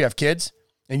especially if you have kids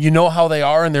and you know how they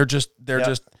are, and they're just.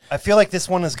 I feel like this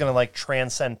one is going to like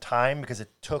transcend time because it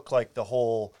took like the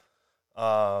whole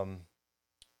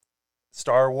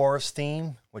Star Wars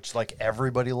theme, which like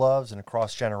everybody loves and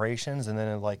across generations, and then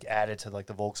it like added to like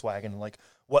the Volkswagen and like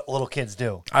what little kids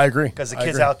do. I agree, because the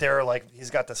kids out there, like he's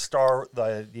got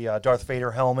the Darth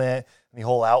Vader helmet and the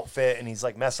whole outfit, and he's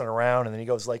like messing around, and then he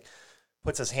goes like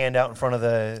puts his hand out in front of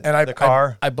the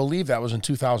car. I believe that was in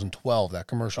 2012 that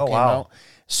commercial came wow. out.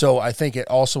 So I think it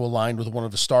also aligned with one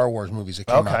of the Star Wars movies that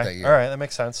came out that year. All right, that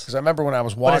makes sense. Because I remember when I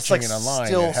was watching it online,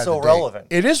 still it had so the date. relevant.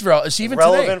 It is relevant. It's even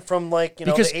relevant today. from like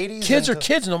because the 80s. Kids are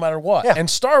kids no matter what, and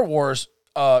Star Wars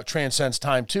transcends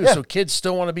time too. Yeah. So kids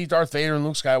still want to be Darth Vader and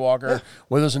Luke Skywalker,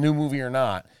 whether it's a new movie or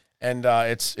not. And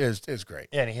it's great.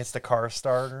 Yeah, and he hits the car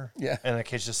starter. Yeah, and the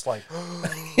kid's just like,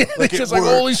 like it's like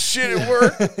holy shit, it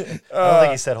worked. I don't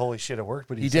think he said holy shit, it worked,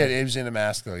 but he did. It was in a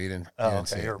mask though. You didn't.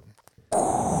 See it.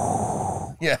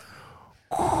 Yeah.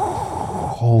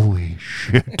 Holy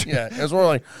shit. Yeah, it was more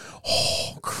like,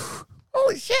 oh,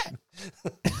 holy shit.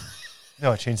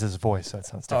 No, it changed his voice, so it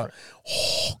sounds different.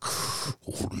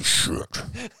 Holy shit.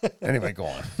 Anyway, go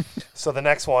on. So the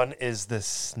next one is the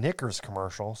Snickers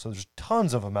commercial. So there's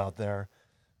tons of them out there,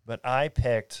 but I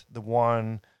picked the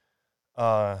one,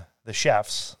 the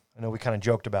chefs. I know we kind of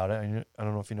joked about it. I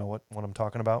don't know if you know what I'm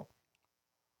talking about.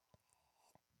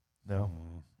 No?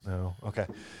 Okay.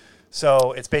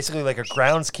 So it's basically like a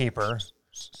groundskeeper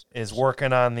is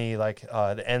working on the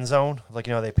the end zone,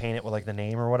 they paint it with like the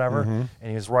name or whatever, and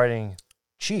he was writing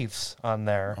Chiefs on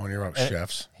there. Oh, and he wrote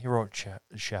chefs. He wrote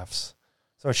chefs.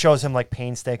 So it shows him like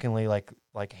painstakingly like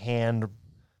hand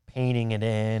painting it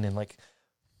in, and like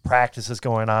practice is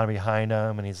going on behind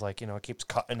him, and he's like, it keeps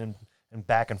cutting and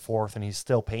back and forth, and he's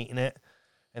still painting it,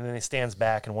 and then he stands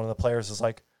back, and one of the players is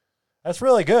like, "That's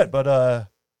really good, but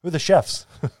who are the chefs?"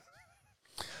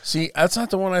 See, that's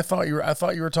not the one I thought you were. I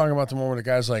thought you were talking about the one where the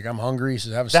guy's like, "I'm hungry." He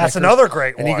says, "Have a That's Snickers." another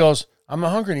great one. And he goes, "I'm not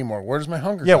hungry anymore. Where does my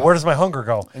hunger Yeah, go?" where does my hunger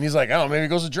go? And he's like, "I don't know, maybe he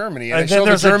goes to Germany." And they then show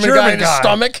there's the a German guy in his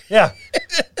stomach. Yeah.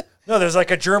 No, there's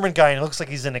like a German guy, and it looks like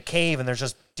he's in a cave, and there's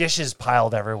just dishes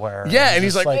piled everywhere. Yeah, and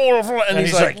he's like, "Oh," and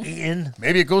he's like, eating.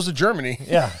 "Maybe it goes to Germany."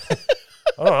 Yeah.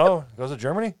 I don't know. It goes to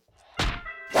Germany?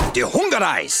 The Hunger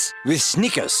Ice with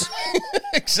Snickers.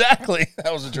 Exactly.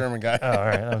 That was a German guy. Oh, all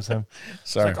right. That was him.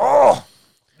 Sorry.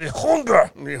 The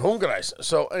hunger. The hunger ice.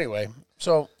 So anyway,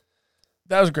 that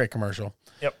was a great commercial.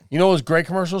 Yep. You know those great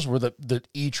commercials were the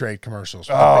E-Trade commercials.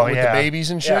 With the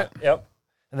babies and shit. Yeah, yep.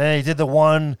 And then they did the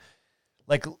one,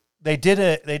 like they did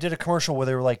a commercial where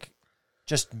they were like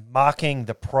just mocking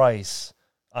the price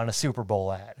on a Super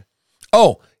Bowl ad.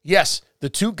 Oh, yes. The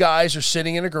two guys are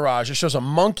sitting in a garage. It shows a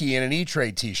monkey in an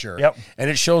E-Trade t-shirt. Yep. And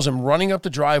it shows him running up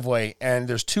the driveway, and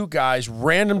there's two guys,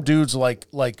 random dudes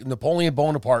like Napoleon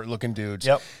Bonaparte looking dudes,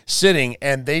 Yep. sitting,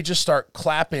 and they just start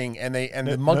clapping, and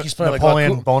the monkey's playing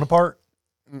Napoleon like Bonaparte?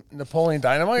 Napoleon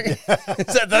Dynamite?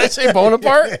 Did I say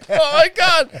Bonaparte? Oh my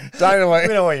God, Dynamite.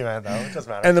 We know what you meant, though. It doesn't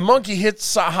matter. And the monkey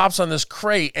hops on this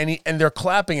crate, and they're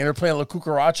clapping, and they're playing La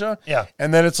Cucaracha. Yeah.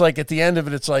 And then it's like at the end of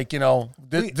it, it's like,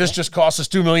 this just cost us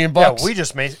 $2 million. Yeah, we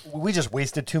just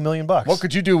wasted $2 million. What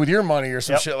could you do with your money or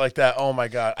some shit like that? Oh my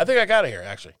God, I think I got it here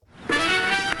actually.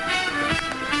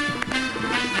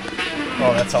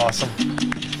 Oh, that's awesome.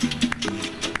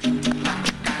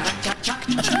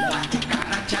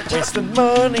 Wasting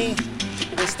money.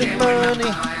 $2 million.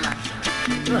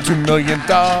 $2 million.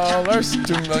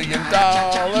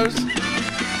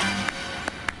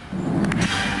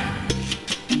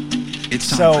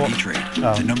 It's time for E-Trade,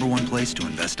 the #1 place to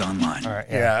invest online. All right.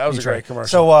 Yeah, that was a great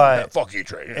commercial. So, fuck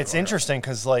E-Trade. It's interesting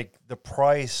because like the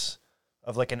price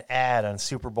of like an ad on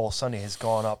Super Bowl Sunday has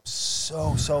gone up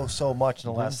so much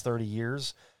in the last 30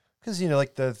 years. Because,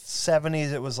 like the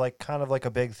 70s, it was like kind of like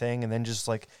a big thing. And then just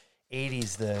like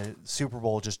 80s, the Super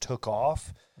Bowl just took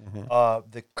off.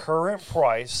 The current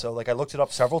price, so like I looked it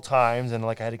up several times and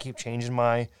like I had to keep changing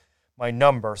my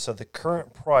number. So the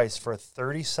current price for a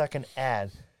 30-second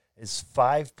ad is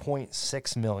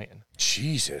 $5.6 million.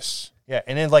 Jesus. Yeah,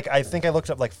 and then like I think I looked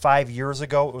up like 5 years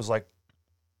ago, it was like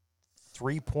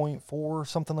 3.4 or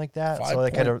something like that. So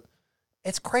like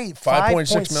it's great.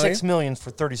 $5.6 million for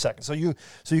 30 seconds. So you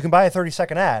can buy a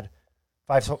 30-second ad,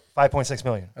 $5.6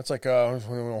 million. That's like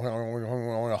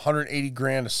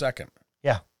 $180,000 a second.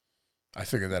 Yeah. I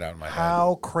figured that out in my head.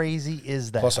 How crazy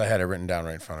is that? Plus, I had it written down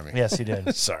right in front of me. Yes, you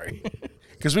did. Sorry.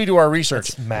 Because we do our research.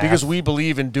 It's math. Because we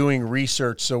believe in doing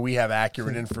research so we have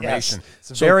accurate information.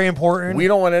 Yes, it's very important. We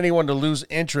don't want anyone to lose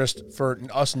interest for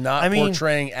us not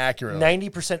portraying accurately.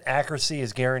 90% accuracy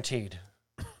is guaranteed.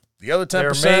 The other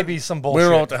 10%, there may be some bullshit. We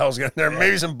don't know what the hell's going on. There may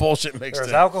be some bullshit mixed in.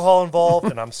 There's alcohol involved,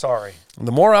 and I'm sorry.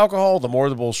 The more alcohol, the more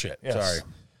the bullshit. Yes. Sorry.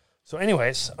 So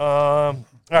anyways, all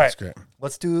right. Great.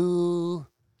 Let's do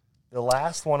the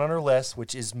last one on our list,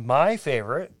 which is my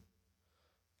favorite.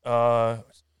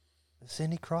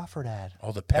 Cindy Crawford ad.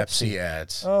 Oh, the Pepsi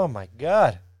ads. Oh, my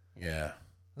God. Yeah.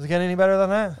 Does it get any better than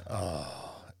that?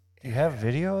 Oh. Do you have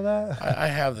video of that? I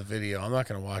have the video. I'm not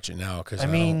going to watch it now because I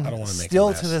don't want to make still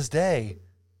a mess. to this day,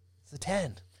 it's a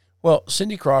 10. Well,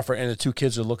 Cindy Crawford and the two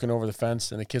kids are looking over the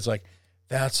fence, and the kid's like,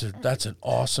 that's an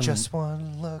awesome. Just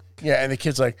one look. Yeah, and the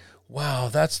kid's like, wow,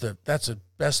 that's the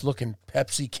best looking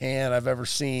Pepsi can I've ever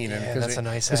seen. And that's a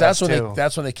nice. Because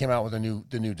that's when they came out with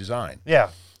the new design.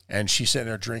 Yeah. And she's sitting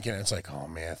there drinking, and it's like, oh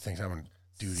man, things I'm gonna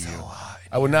do to you.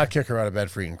 I would not kick her out of bed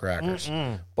for eating crackers.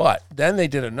 But then they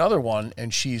did another one,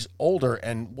 and she's older,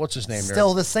 and what's his name?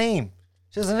 Still the same.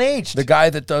 She hasn't aged. The guy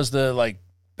that does the like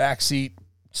backseat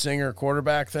singer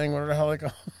quarterback thing, whatever the hell they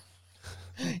call.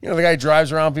 You know, the guy who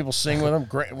drives around, people sing with him.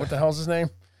 Great. What the hell's his name?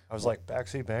 I was like,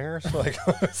 backseat bangers? Like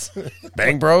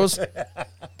Bang Bros?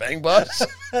 Bang Bus?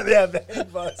 Yeah, Bang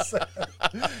Bus.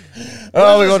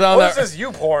 Oh, we go down that. What is this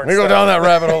YouPorn? We go down that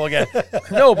rabbit hole again.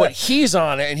 No, but he's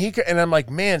on it, and I'm like,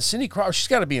 man, Cindy Crawford, she's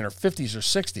got to be in her 50s or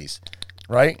 60s,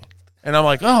 right? And I'm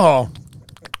like, oh.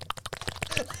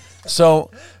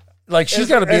 So, like, she's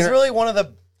got to be. It's really one of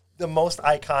the most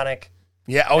iconic.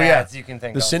 Yeah. Oh, yeah. You can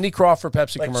think the of. Cindy Crawford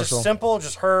Pepsi like commercial. Just simple,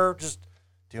 just her, just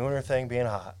doing her thing, being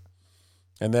hot.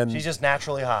 And then she's just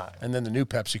naturally hot. And then the new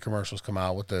Pepsi commercials come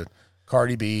out with the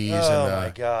Cardi B's and oh my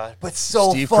God! But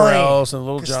so Steve funny. Carell's and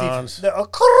Little John's. No.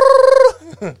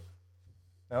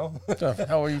 What the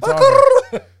hell are you talking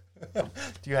about?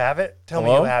 Do you have it? Tell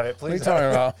Hello? me you have it, please. What are you talking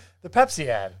about? The Pepsi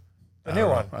ad. The new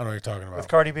one. I don't know what you're talking about. With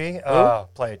Cardi B?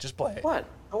 Play it. Just play it. What?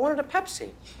 I wanted a Pepsi.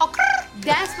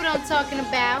 That's what I'm talking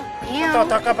about. What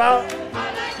talk about?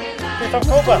 Stay from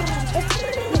Cuba.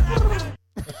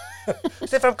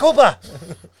 Stay from Cuba.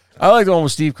 I like the one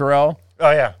with Steve Carell.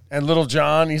 Oh, yeah. And Little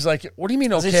John. He's like, what do you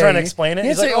mean okay? Is he trying to explain it?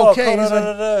 He's like, oh, okay. He's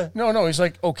like, no. He's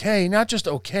like, okay. Not just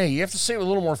okay. You have to say it with a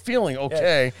little more feeling.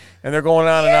 Okay. Yeah. And they're going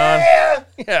on and on.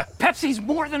 Yeah. Pepsi's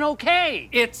more than okay.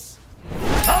 It's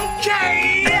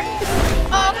okay.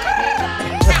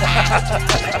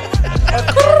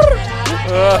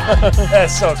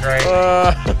 That's so great.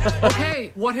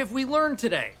 Okay, what have we learned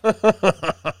today?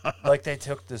 Like they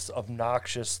took this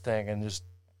obnoxious thing and just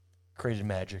created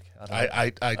magic. I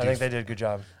think they did a good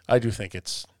job. I do think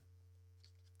it's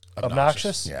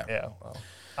obnoxious. Yeah. Yeah. Well,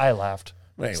 I laughed.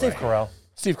 Anyway. Steve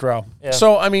Carell. Yeah.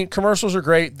 So, I mean, commercials are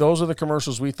great. Those are the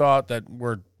commercials we thought that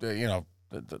were,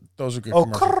 those are good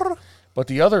commercials. But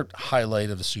the other highlight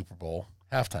of the Super Bowl,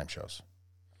 halftime shows.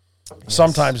 Yes.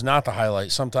 Sometimes not the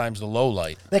highlight, sometimes the low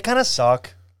light. They kind of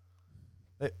suck.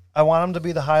 I want them to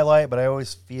be the highlight, but I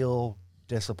always feel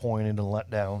disappointed and let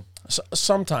down.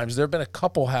 Sometimes there have been a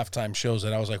couple halftime shows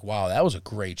that I was like, wow, that was a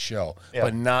great show,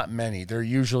 but not many. They're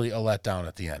usually a letdown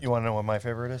at the end. You want to know what my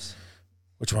favorite is?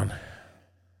 Which one?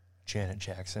 Janet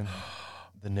Jackson,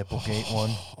 the Nipplegate one.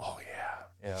 Oh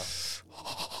yeah.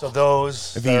 So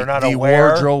those that are not the aware,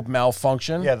 wardrobe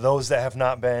malfunction. Yeah, those that have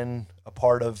not been a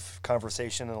part of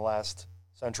conversation in the last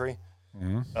century.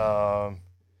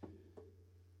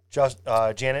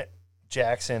 Janet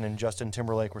Jackson and Justin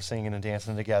Timberlake were singing and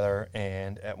dancing together,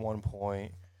 and at one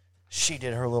point, she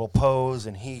did her little pose,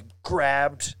 and he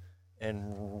grabbed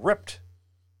and ripped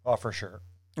off her shirt.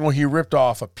 Well, he ripped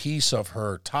off a piece of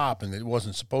her top, and it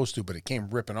wasn't supposed to, but it came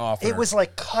ripping off. It was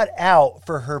like cut out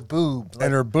for her boob.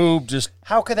 And her boob just...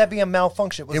 How could that be a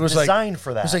malfunction? It was designed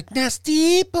for that. It was like,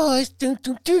 nasty boys, do,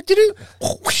 do, do, do, do.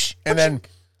 Whoosh, and then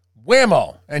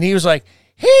whammo. And he was like,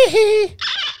 hee hee.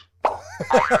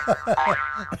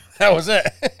 That was it.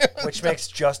 Which makes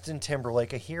Justin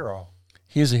Timberlake a hero.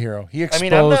 He is a hero. He exposed... I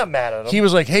mean, I'm not mad at him. He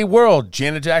was like, hey, world,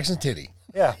 Janet Jackson's titty.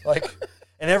 Yeah, like...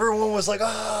 And everyone was like,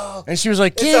 oh. And she was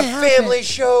like, it's a family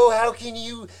show. How can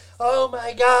you? Oh,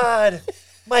 my God.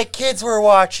 My kids were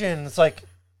watching. It's like,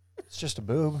 it's just a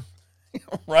boob.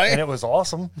 Right? And it was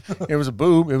awesome. It was a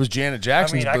boob. It was Janet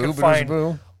Jackson's boob. I could find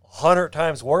 100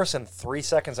 times worse in 3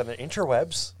 seconds on the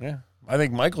interwebs. Yeah. I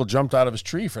think Michael jumped out of his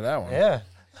tree for that one. Yeah.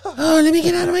 Oh, let me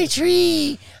get out of my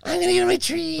tree. I'm going to get out of my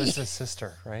tree. It's his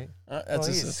sister, right? That's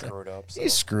his sister. Screwed up. So.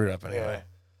 He's screwed up anyway.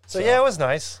 So, yeah, it was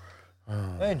nice.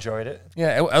 I enjoyed it.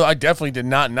 Yeah, I definitely did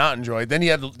not enjoy it. Then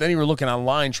you were looking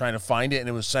online trying to find it, and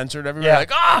it was censored everywhere.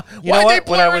 Like, why'd they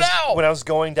blur it out? When I was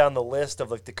going down the list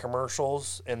of like the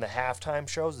commercials and the halftime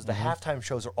shows, the halftime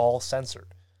shows are all censored.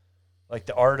 Like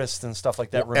the artists and stuff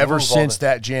like that. Well, ever since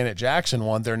that Janet Jackson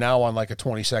one, they're now on like a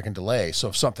 20-second delay. So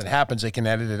if something happens, they can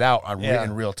edit it out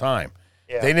in real time.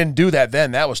 Yeah. They didn't do that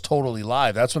then. That was totally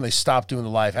live. That's when they stopped doing the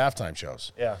live halftime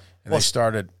shows. Yeah. And they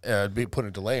started putting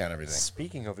a delay on everything.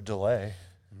 Speaking of a delay,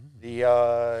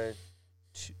 the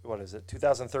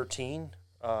 2013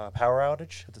 power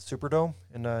outage at the Superdome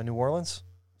in New Orleans.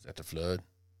 Is that the flood?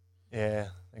 Yeah.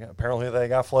 Apparently they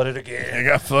got flooded again. They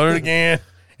got flooded again.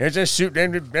 It's just shoot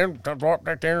them walk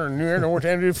back there and you know what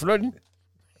they do flooding.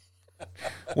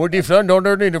 What they flood?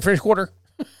 Don't need the French Quarter.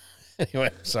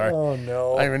 Anyway, sorry. Oh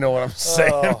no. I don't even know what I'm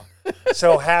saying. Oh.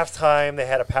 So halftime they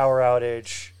had a power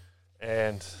outage.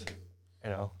 And,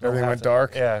 everything went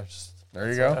dark. Yeah. There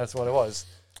you go. That's what it was.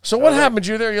 So what happened?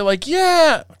 You're there. You're like,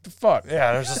 yeah. What the fuck?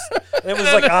 Yeah. It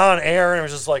was like on air, and it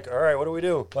was just like, all right, what do we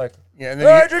do? Like, yeah. And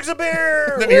then drink some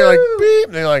beer. Then you're like, beep.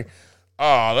 And they're like,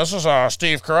 oh, this is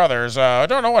Steve Carruthers. I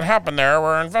don't know what happened there.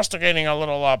 We're investigating a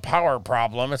little power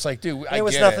problem. It's like, dude, it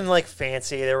was nothing like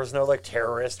fancy. There was no like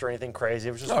terrorist or anything crazy.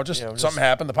 It was just something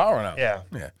happened. The power went out. Yeah.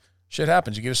 Yeah. Shit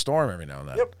happens. You get a storm every now and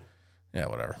then. Yep. Yeah.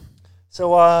 Whatever.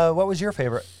 So, what was your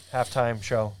favorite halftime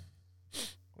show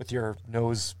with your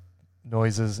noises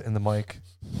in the mic?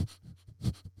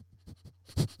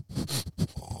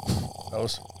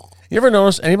 Those. You ever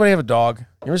notice anybody have a dog?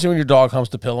 You ever see when your dog humps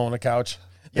the pillow on the couch?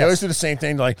 They always do the same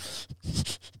thing. Like,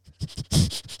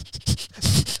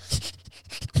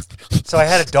 so I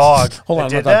had a dog. Hold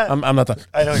on, I'm not done.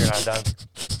 I know you're not done.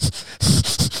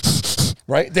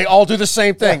 Right? They all do the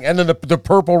same thing, and then the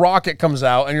purple rocket comes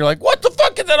out, and you're like, "What the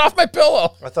fuck? Get that off my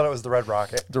pillow!" I thought it was the red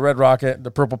rocket. The red rocket,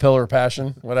 the purple pillar of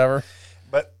passion, whatever.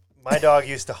 But my dog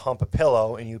used to hump a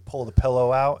pillow, and you pull the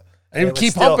pillow out, and you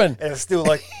keep humping, and it was still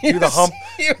like do the hump.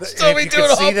 You can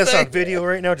see this on video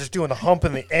right now, just doing the hump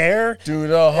in the air. Do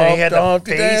the hump. And he had the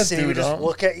face, dance, and he would just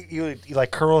look at you. He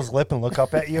like curl his lip and look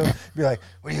up at you. Be like,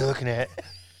 "What are you looking at?"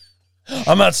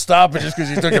 I'm not stopping just because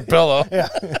you took a pillow. Yeah,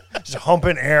 just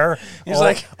humping air. He's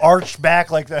like arched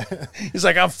back like that. He's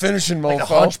like, I'm finishing, mofo. Like the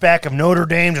Hunchback of Notre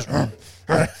Dame. Just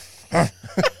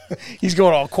he's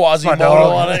going all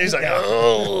Quasimodo on it. He's like,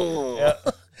 oh, yeah.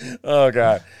 Oh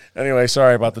god. Anyway,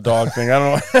 sorry about the dog thing. I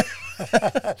don't know.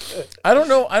 I don't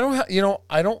know.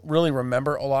 I don't really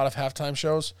remember a lot of halftime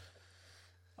shows.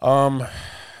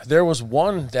 There was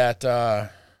one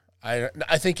that.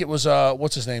 I think it was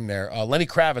what's his name there? Lenny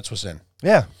Kravitz was in.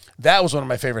 Yeah, that was one of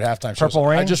my favorite halftime shows. Purple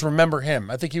Rain. I just remember him.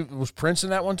 I think he was Prince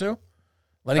in that one too.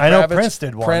 Lenny Kravitz, I know Prince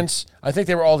did one. Prince. I think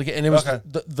they were all together, and it was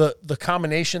the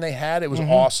combination they had. It was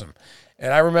awesome.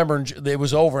 And I remember it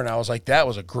was over, and I was like, that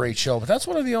was a great show. But that's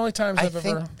one of the only times I've ever. I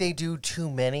think they do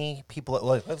too many people.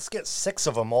 Like, let's get 6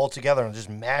 of them all together and just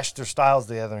mash their styles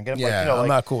together and get them. Yeah, like, I'm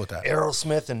not cool with that.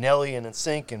 Aerosmith and Nelly and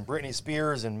NSYNC and Britney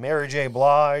Spears and Mary J.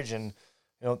 Blige and.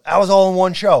 That was all in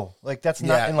one show. Like, that's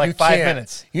not in like 5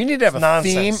 minutes. You need to have a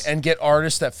theme and get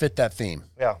artists that fit that theme.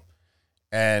 Yeah.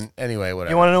 And anyway,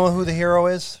 whatever. You want to know who the hero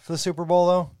is for the Super Bowl,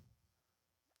 though?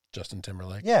 Justin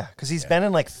Timberlake. Yeah, because he's been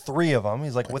in like 3 of them.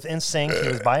 He's like with NSYNC. He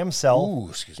was by himself. Ooh,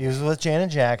 excuse me. He was with Janet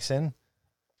Jackson.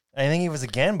 I think he was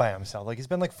again by himself. Like he's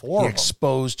been like 4 He of them.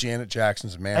 exposed Janet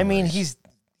Jackson's memories. I mean, he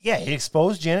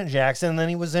exposed Janet Jackson, and then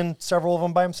he was in several of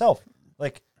them by himself.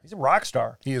 Like he's a rock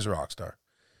star. He is a rock star.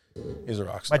 He's a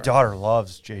rock star. My daughter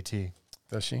loves JT.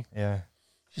 Does she? Yeah.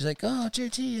 She's like, oh,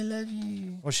 JT, I love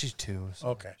you. Well, she's 2. So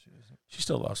Okay. She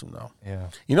still loves him, though. yeah.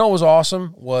 You know what was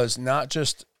awesome was not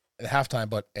just at halftime,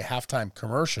 but a halftime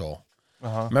commercial.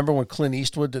 Remember when Clint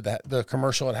Eastwood did the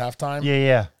commercial at halftime?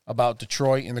 Yeah. About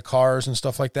Detroit and the cars and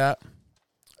stuff like that?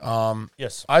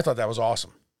 Yes. I thought that was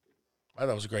awesome. I thought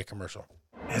it was a great commercial.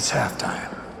 It's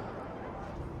halftime.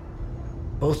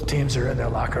 Both teams are in their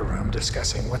locker room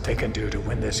discussing what they can do to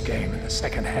win this game in the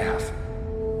second half.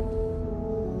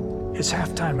 It's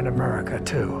halftime in America,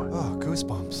 too. Oh,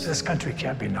 goosebumps. This country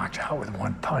can't be knocked out with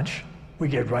one punch. We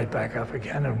get right back up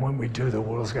again, and when we do, the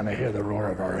world's gonna hear the roar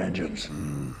of our engines.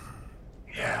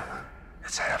 Yeah,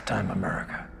 it's halftime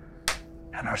America.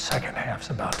 And our second half's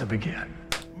about to begin.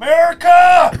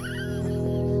 America!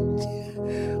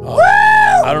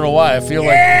 I don't know why. I feel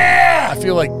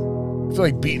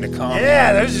like beating a commie.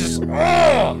 Yeah, there's just.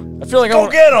 I feel like Go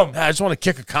get him! I just want to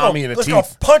kick a commie in the Let's teeth. go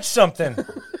punch something.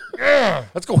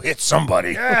 Let's go hit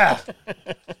somebody. Yeah.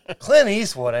 Clint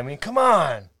Eastwood, I mean, come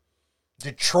on.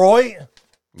 Detroit?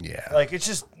 Yeah. Like, it's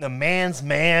just the man's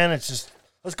man. It's just,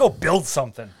 let's go build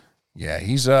something. Yeah,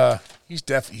 he's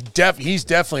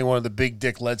definitely one of the big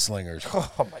dick lead slingers.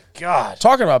 Oh, my God.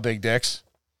 Talking about big dicks.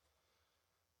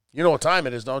 You know what time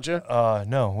it is, don't you?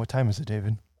 No. What time is it,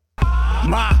 David?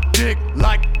 My dick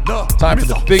like the Time for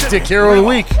the Big Dick Hero of the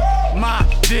Week. My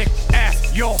dick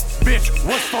ask your bitch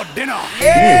what's for dinner.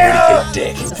 Yeah!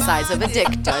 The size of a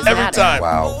dick does Every matter. time.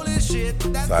 Wow.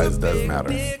 Size does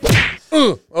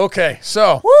matter. Okay,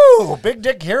 so. Woo! Big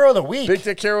Dick Hero of the Week. Big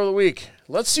Dick Hero of the Week.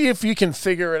 Let's see if you can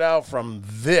figure it out from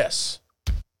this.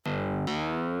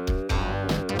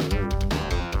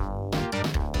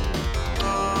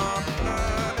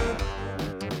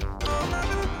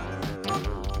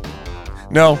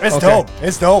 No, It's okay. dope.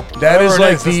 It's dope. That Whatever is it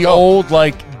like it's the dope. old,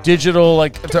 like digital,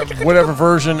 like whatever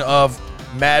version of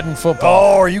Madden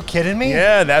football. Oh, are you kidding me?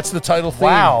 Yeah, that's the title theme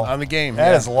Wow. on the game. That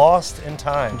yeah. is lost in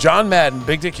time. John Madden,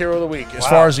 Big Dick Hero of the Week, as Wow.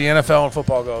 far as the NFL and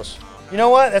football goes. You know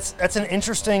what? That's an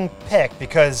interesting pick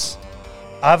because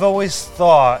I've always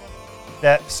thought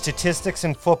that statistics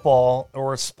in football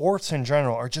or sports in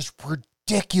general are just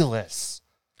ridiculous.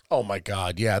 Oh my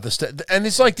God, yeah. And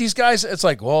it's like these guys. It's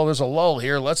like, well, there's a lull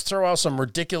here. Let's throw out some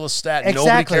ridiculous stat nobody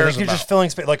Exactly. cares Like you're about. just filling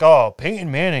space. Like, oh,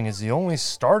 Peyton Manning is the only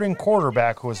starting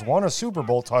quarterback who has won a Super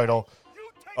Bowl title.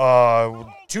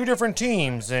 2 different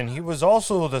teams, and he was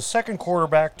also the second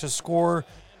quarterback to score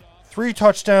 3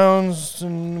 touchdowns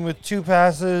and with 2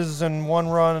 passes and 1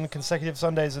 run in consecutive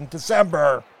Sundays in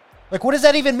December. Like, what does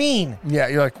that even mean? Yeah,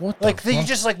 you're like, what? Like, you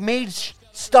just like made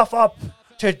stuff up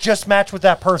to just match with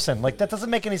that person. Like, that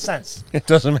doesn't make any sense. It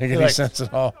doesn't make any like- sense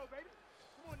at all.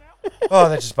 Oh,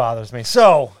 that just bothers me.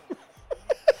 So,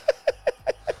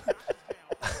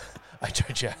 I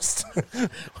digest.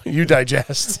 You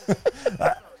digest.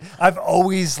 I've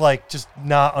always like just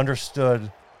not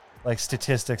understood like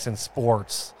statistics in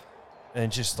sports,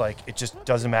 and just like it just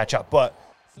doesn't match up. But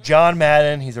John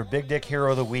Madden, he's our Big Dick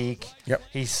Hero of the Week. Yep.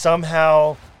 He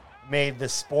somehow made the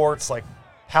sports like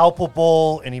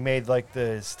palpable, and he made like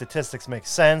the statistics make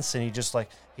sense, and he just like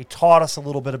he taught us a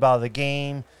little bit about the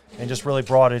game and just really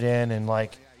brought it in, and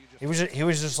like he was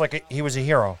just like he was a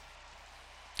hero.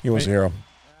 He was a hero.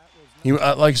 He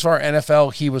like as far as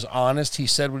NFL, he was honest. He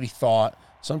said what he thought.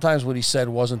 Sometimes what he said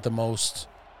wasn't the most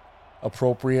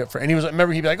appropriate for. And he was.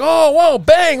 Remember, he'd be like, "Oh, whoa,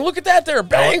 bang! Look at that there,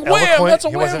 bang, wham! Eloquent. That's a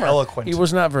He whammer." wasn't eloquent. He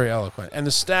was not very eloquent. And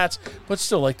the stats, but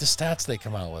still, like the stats they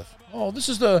come out with. Oh, this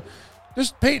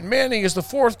Peyton Manning is the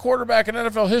 4th quarterback in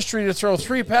NFL history to throw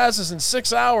 3 passes in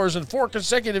 6 hours and 4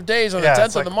 consecutive days on the 10th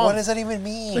it's of like, the month. what does that even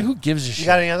mean? Like, who gives a shit? You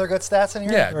got any other good stats in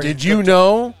here? Yeah. Or Did you you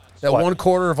know that What?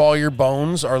 1/4 of all your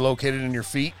bones are located in your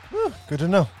feet? Good to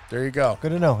know. There you go.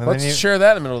 Good to know. And Let's then you- share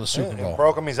that in the middle of the Super Yeah, Bowl.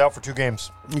 broke him. He's out for 2 games.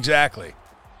 Exactly.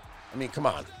 I mean, come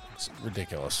on. It's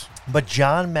ridiculous. But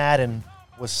John Madden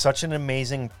was such an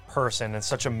amazing person and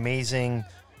such an amazing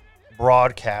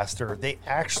broadcaster. They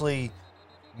actually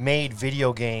made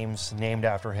video games named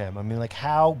after him. I mean, like,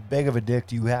 how big of a dick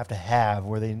do you have to have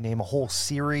where they name a whole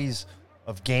series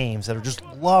of games that are just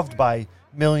loved by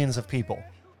millions of people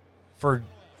for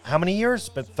how many years?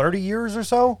 But 30 years or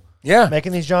so? Yeah.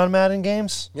 Making these John Madden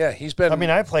games? Yeah, he's been. I mean,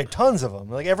 I played tons of them.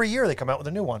 Like, every year they come out with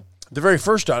a new one. The very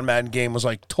first John Madden game was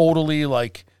like totally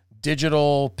like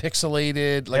digital,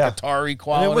 pixelated, like Yeah. Atari And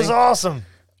quality. it was awesome.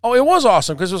 Oh, it was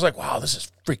awesome because it was like, wow, this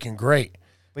is freaking great.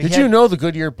 Did you know the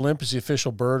Goodyear blimp is the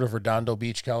official bird of Redondo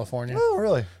Beach, California? Oh,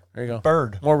 really? There you go.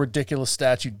 Bird. More ridiculous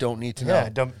stats you don't need to know. Yeah,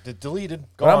 deleted.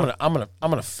 Go But on. I'm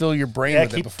gonna fill your brain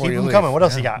with it before keep you them leave. coming. What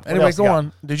else you got? Anyway, go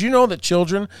on. Did you know that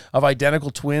children of identical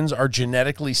twins are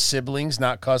genetically siblings,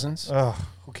 not cousins? Oh,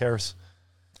 who cares?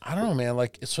 I don't know, man.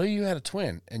 Like, so you had a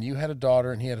twin, and you had a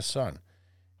daughter, and he had a son,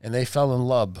 and they fell in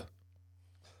love.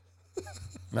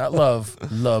 Not love,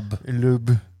 lub.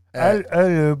 Lub. I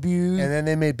love you. And then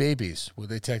they made babies. Would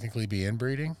they technically be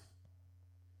inbreeding?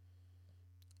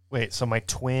 Wait, so my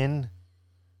twin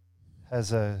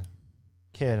has a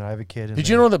kid, and I have a kid. Did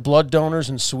you know that blood donors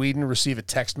in Sweden receive a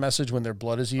text message when their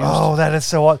blood is used? Oh, that is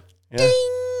so... Yeah. Ding!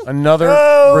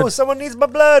 Another... someone needs my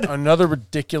blood! Another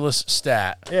ridiculous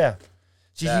stat. Yeah.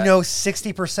 Did you know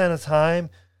 60% of the time,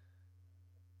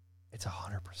 it's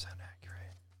 100%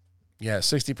 accurate? Yeah,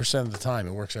 60% of the time.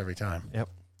 It works every time. Yep.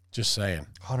 Just saying.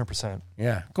 100%.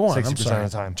 Yeah, go on. 60% I'm sorry.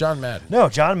 of the time. John Madden. No,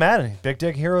 John Madden, Big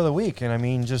Dick Hero of the Week. And I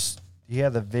mean, he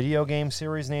had the video game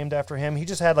series named after him. He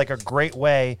just had like a great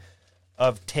way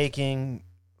of taking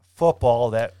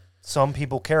football that some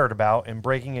people cared about and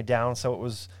breaking it down so it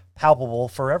was palpable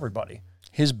for everybody.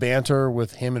 His banter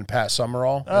with him and Pat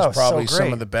Summerall Oh, is probably so some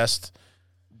great. of the best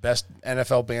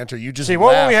NFL banter. You just See,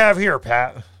 what laugh. do we have here,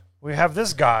 Pat? We have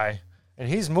this guy, and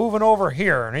he's moving over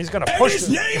here, and he's going to push. His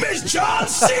name is John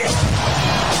Cena.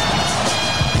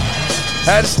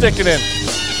 Had to stick it in.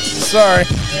 Sorry.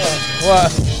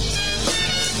 What?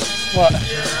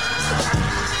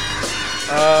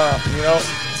 You know.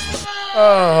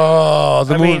 Oh,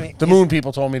 the moon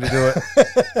people told me to do it.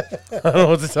 I don't know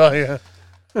what to tell you.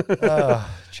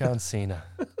 John Cena.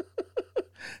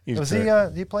 He's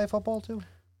Did he play football too?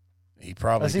 He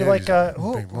probably Was he did. like He's a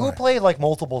who big boy. played like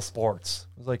multiple sports?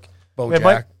 It was like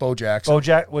Bo Jackson.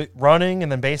 Running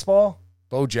and then baseball.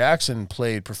 Bo Jackson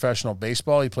played professional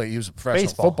baseball. He was a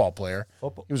professional football player.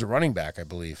 He was a running back, I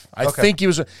believe. I think he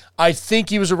was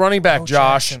a running back,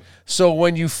 Josh. Jackson. So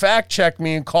when you fact check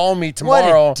me and call me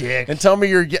tomorrow What a dick. and tell me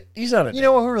he's not a You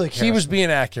know what? Who really cares? He was being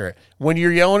accurate. When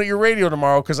you're yelling at your radio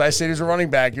tomorrow because I said he was a running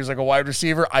back, he was like a wide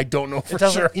receiver, I don't know for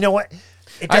sure. You know what?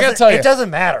 I gotta tell you, it doesn't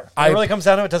matter. It really comes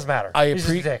down to it. Doesn't matter. He's just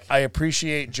a dick. I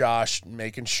appreciate Josh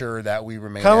making sure that we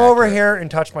remain Come accurate. over here and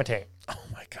touch my tape. Oh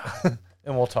my God.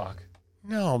 And we'll talk.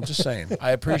 No, I'm just saying.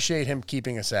 I appreciate him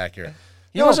keeping us accurate.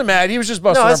 He No. wasn't mad. He was just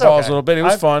busting our that's balls okay. a little bit. It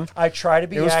was fun. I try to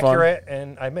be It was fun. accurate,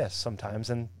 and I miss sometimes.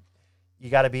 And you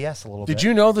got to BS a little bit. Did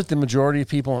you know that the majority of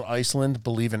people in Iceland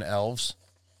believe in elves?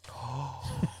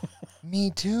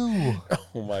 Me too.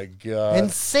 Oh my God. And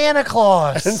Santa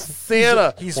Claus. And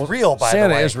Santa. He's real, by the way.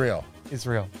 Santa is real. He's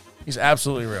real. He's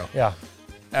absolutely real. Yeah.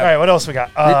 All right, what else we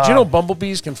got? Did you know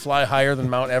bumblebees can fly higher than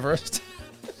Mount Everest?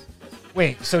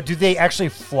 Wait, so do they actually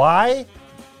fly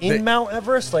in Mount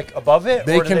Everest, like above it?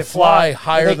 They or do can they fly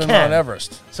higher They than can. Mount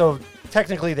Everest. So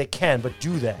technically they can, but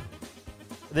do they?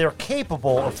 They're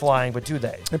capable of flying, but do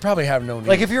they? They probably have no need.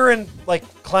 Like if you're in like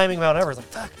climbing Mount Everest, like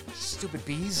fuck, stupid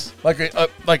bees.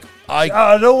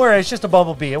 Don't worry, it's just a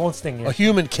bumblebee. It won't sting you. A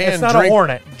human can It's not a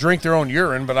hornet. drink their own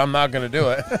urine, but I'm not going to do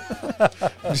it.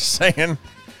 I'm just saying.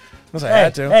 Unless I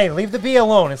had to. Hey, leave the bee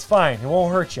alone. It's fine. It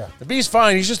won't hurt you. The bee's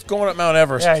fine. He's just going up Mount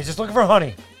Everest. Yeah, he's just looking for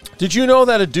honey. Did you know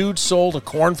that a dude sold a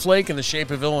cornflake in the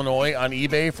shape of Illinois on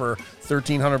eBay for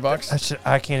 $1,300?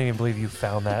 I can't even believe you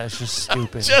found that. It's just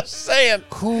stupid. Just saying.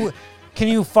 Who can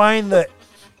you find the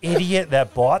idiot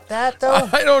that bought that though?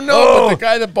 I don't know, but the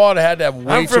guy that bought it had to have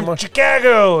way I'm too from much.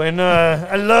 Chicago, and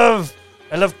I love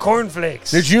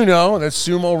cornflakes. Did you know that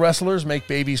sumo wrestlers make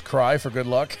babies cry for good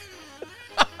luck?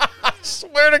 I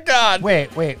swear to God. Wait.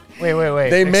 They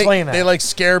Explain that. They like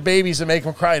scare babies and make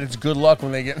them cry, and it's good luck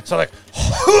when they get. So like,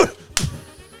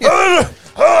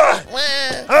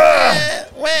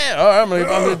 I'm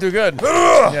gonna do good.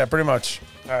 Yeah, pretty much.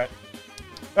 All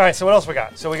right. So what else we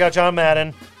got? So we got John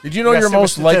Madden. Did you know We got you're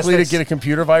most stupid likely to statistics. get a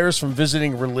computer virus from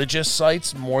visiting religious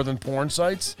sites more than porn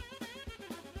sites?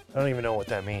 I don't even know what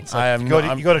that means. I am you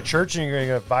not- go to church and you're gonna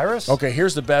get a virus. Okay,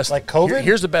 here's the best. Like COVID?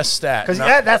 Here's the best stat. Because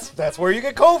Not- that's where you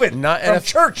get COVID. Not from NF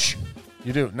church.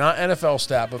 You do. Not NFL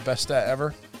stat, but best stat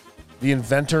ever. The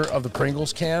inventor of the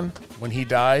Pringles can, when he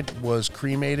died, was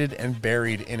cremated and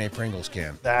buried in a Pringles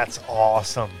can. That's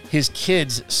awesome. His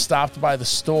kids stopped by the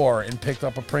store and picked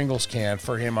up a Pringles can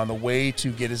for him on the way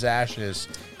to get his ashes,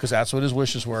 because that's what his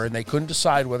wishes were, and they couldn't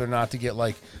decide whether or not to get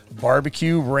like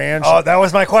barbecue, ranch. Oh, that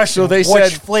was my question. So they which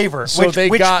said flavor? So which they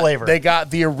got flavor? They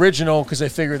got the original because they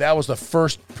figured that was the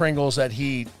first Pringles that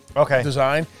he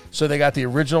designed. So they got the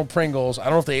original Pringles. I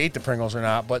don't know if they ate the Pringles or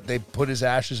not, but they put his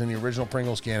ashes in the original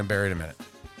Pringles can and buried him in it.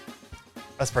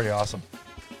 That's pretty awesome.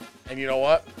 And you know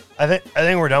what? I think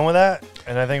we're done with that,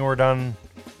 and I think we're done.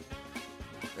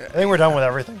 I think we're done with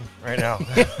everything right now.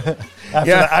 After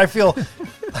Yeah. that, I feel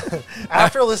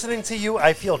after listening to you,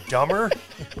 I feel dumber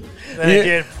than I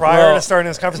did prior to starting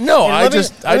this conversation. No, And I let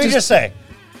just me just say,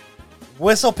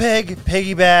 Whistle Pig,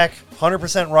 piggyback,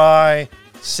 100% rye,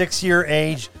 6-year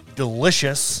age,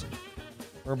 delicious.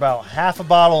 We're about half a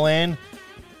bottle in.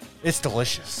 It's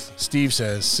delicious. Steve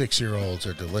says 6-year-olds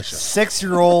are delicious.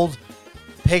 6-year-old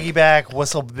piggyback,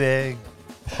 Whistle Pig,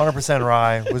 100%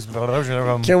 rye.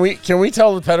 Can we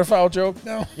tell the pedophile joke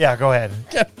now? Yeah, go ahead.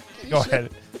 Go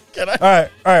ahead. Can I?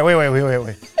 All right. Wait.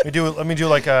 Let me do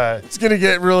like a. It's gonna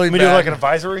get really Let me bad. do like an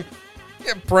advisory.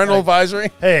 Yeah, parental advisory.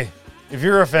 Hey, if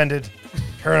you're offended,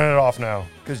 turn it off now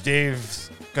because Dave's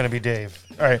gonna be Dave.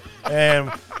 All right,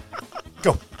 and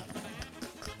go.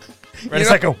 Ready,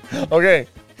 set, go. Okay.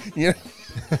 You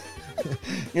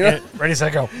know, ready,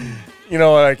 set, go. You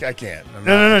know what? I can't.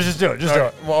 No. Just do it. Just do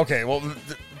it. Well, okay. Well,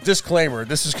 disclaimer: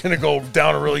 this is going to go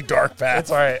down a really dark path.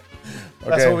 It's all right. Okay.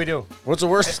 That's what we do. What's the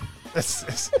worst?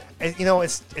 It's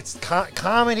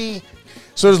comedy.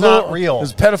 So there's not real.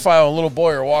 There's a pedophile and a little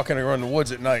boy are walking around the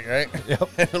woods at night, right? Yep.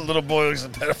 And the little boy looks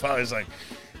at the pedophile. He's like,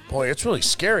 "Boy, it's really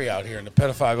scary out here." And the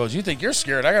pedophile goes, "You think you're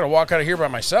scared? I got to walk out of here by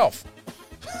myself."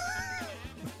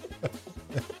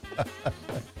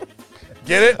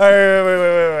 Get it? All right, wait.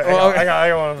 Well, okay. I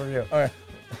got one for you. Okay.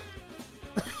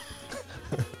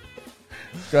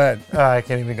 Go ahead. I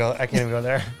can't even go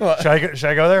there. Should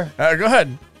I go there? Go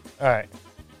ahead. All right.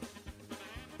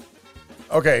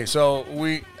 Okay, so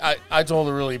I told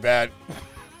a really bad,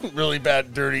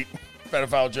 dirty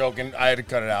pedophile joke, and I had to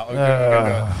cut it out.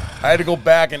 I had to go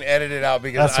back and edit it out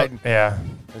because I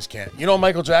just can't. You know what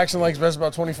Michael Jackson likes best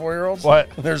about 24-year-olds? What?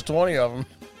 There's 20 of them.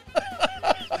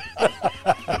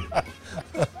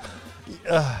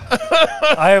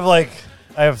 I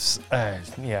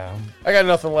got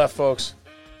nothing left, folks.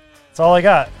 That's all I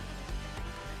got.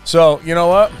 So, you know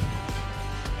what?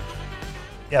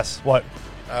 Yes, what?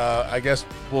 I guess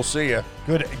we'll see you.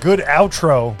 Good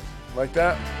outro. Like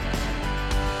that?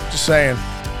 Just saying.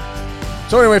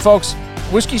 So anyway, folks,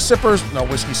 Whiskey Sippers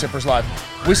Live.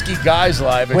 Whiskey Guys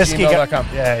Live at gmail.com.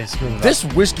 Yeah, you screwed it up. This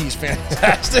whiskey's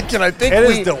fantastic, and I think it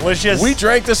is delicious. We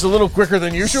drank this a little quicker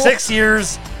than usual. 6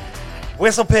 years,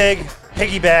 Whistle Pig,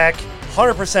 piggyback,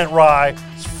 100% rye.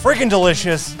 It's freaking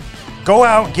delicious. Go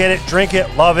out and get it, drink it,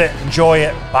 love it, enjoy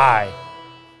it. Bye.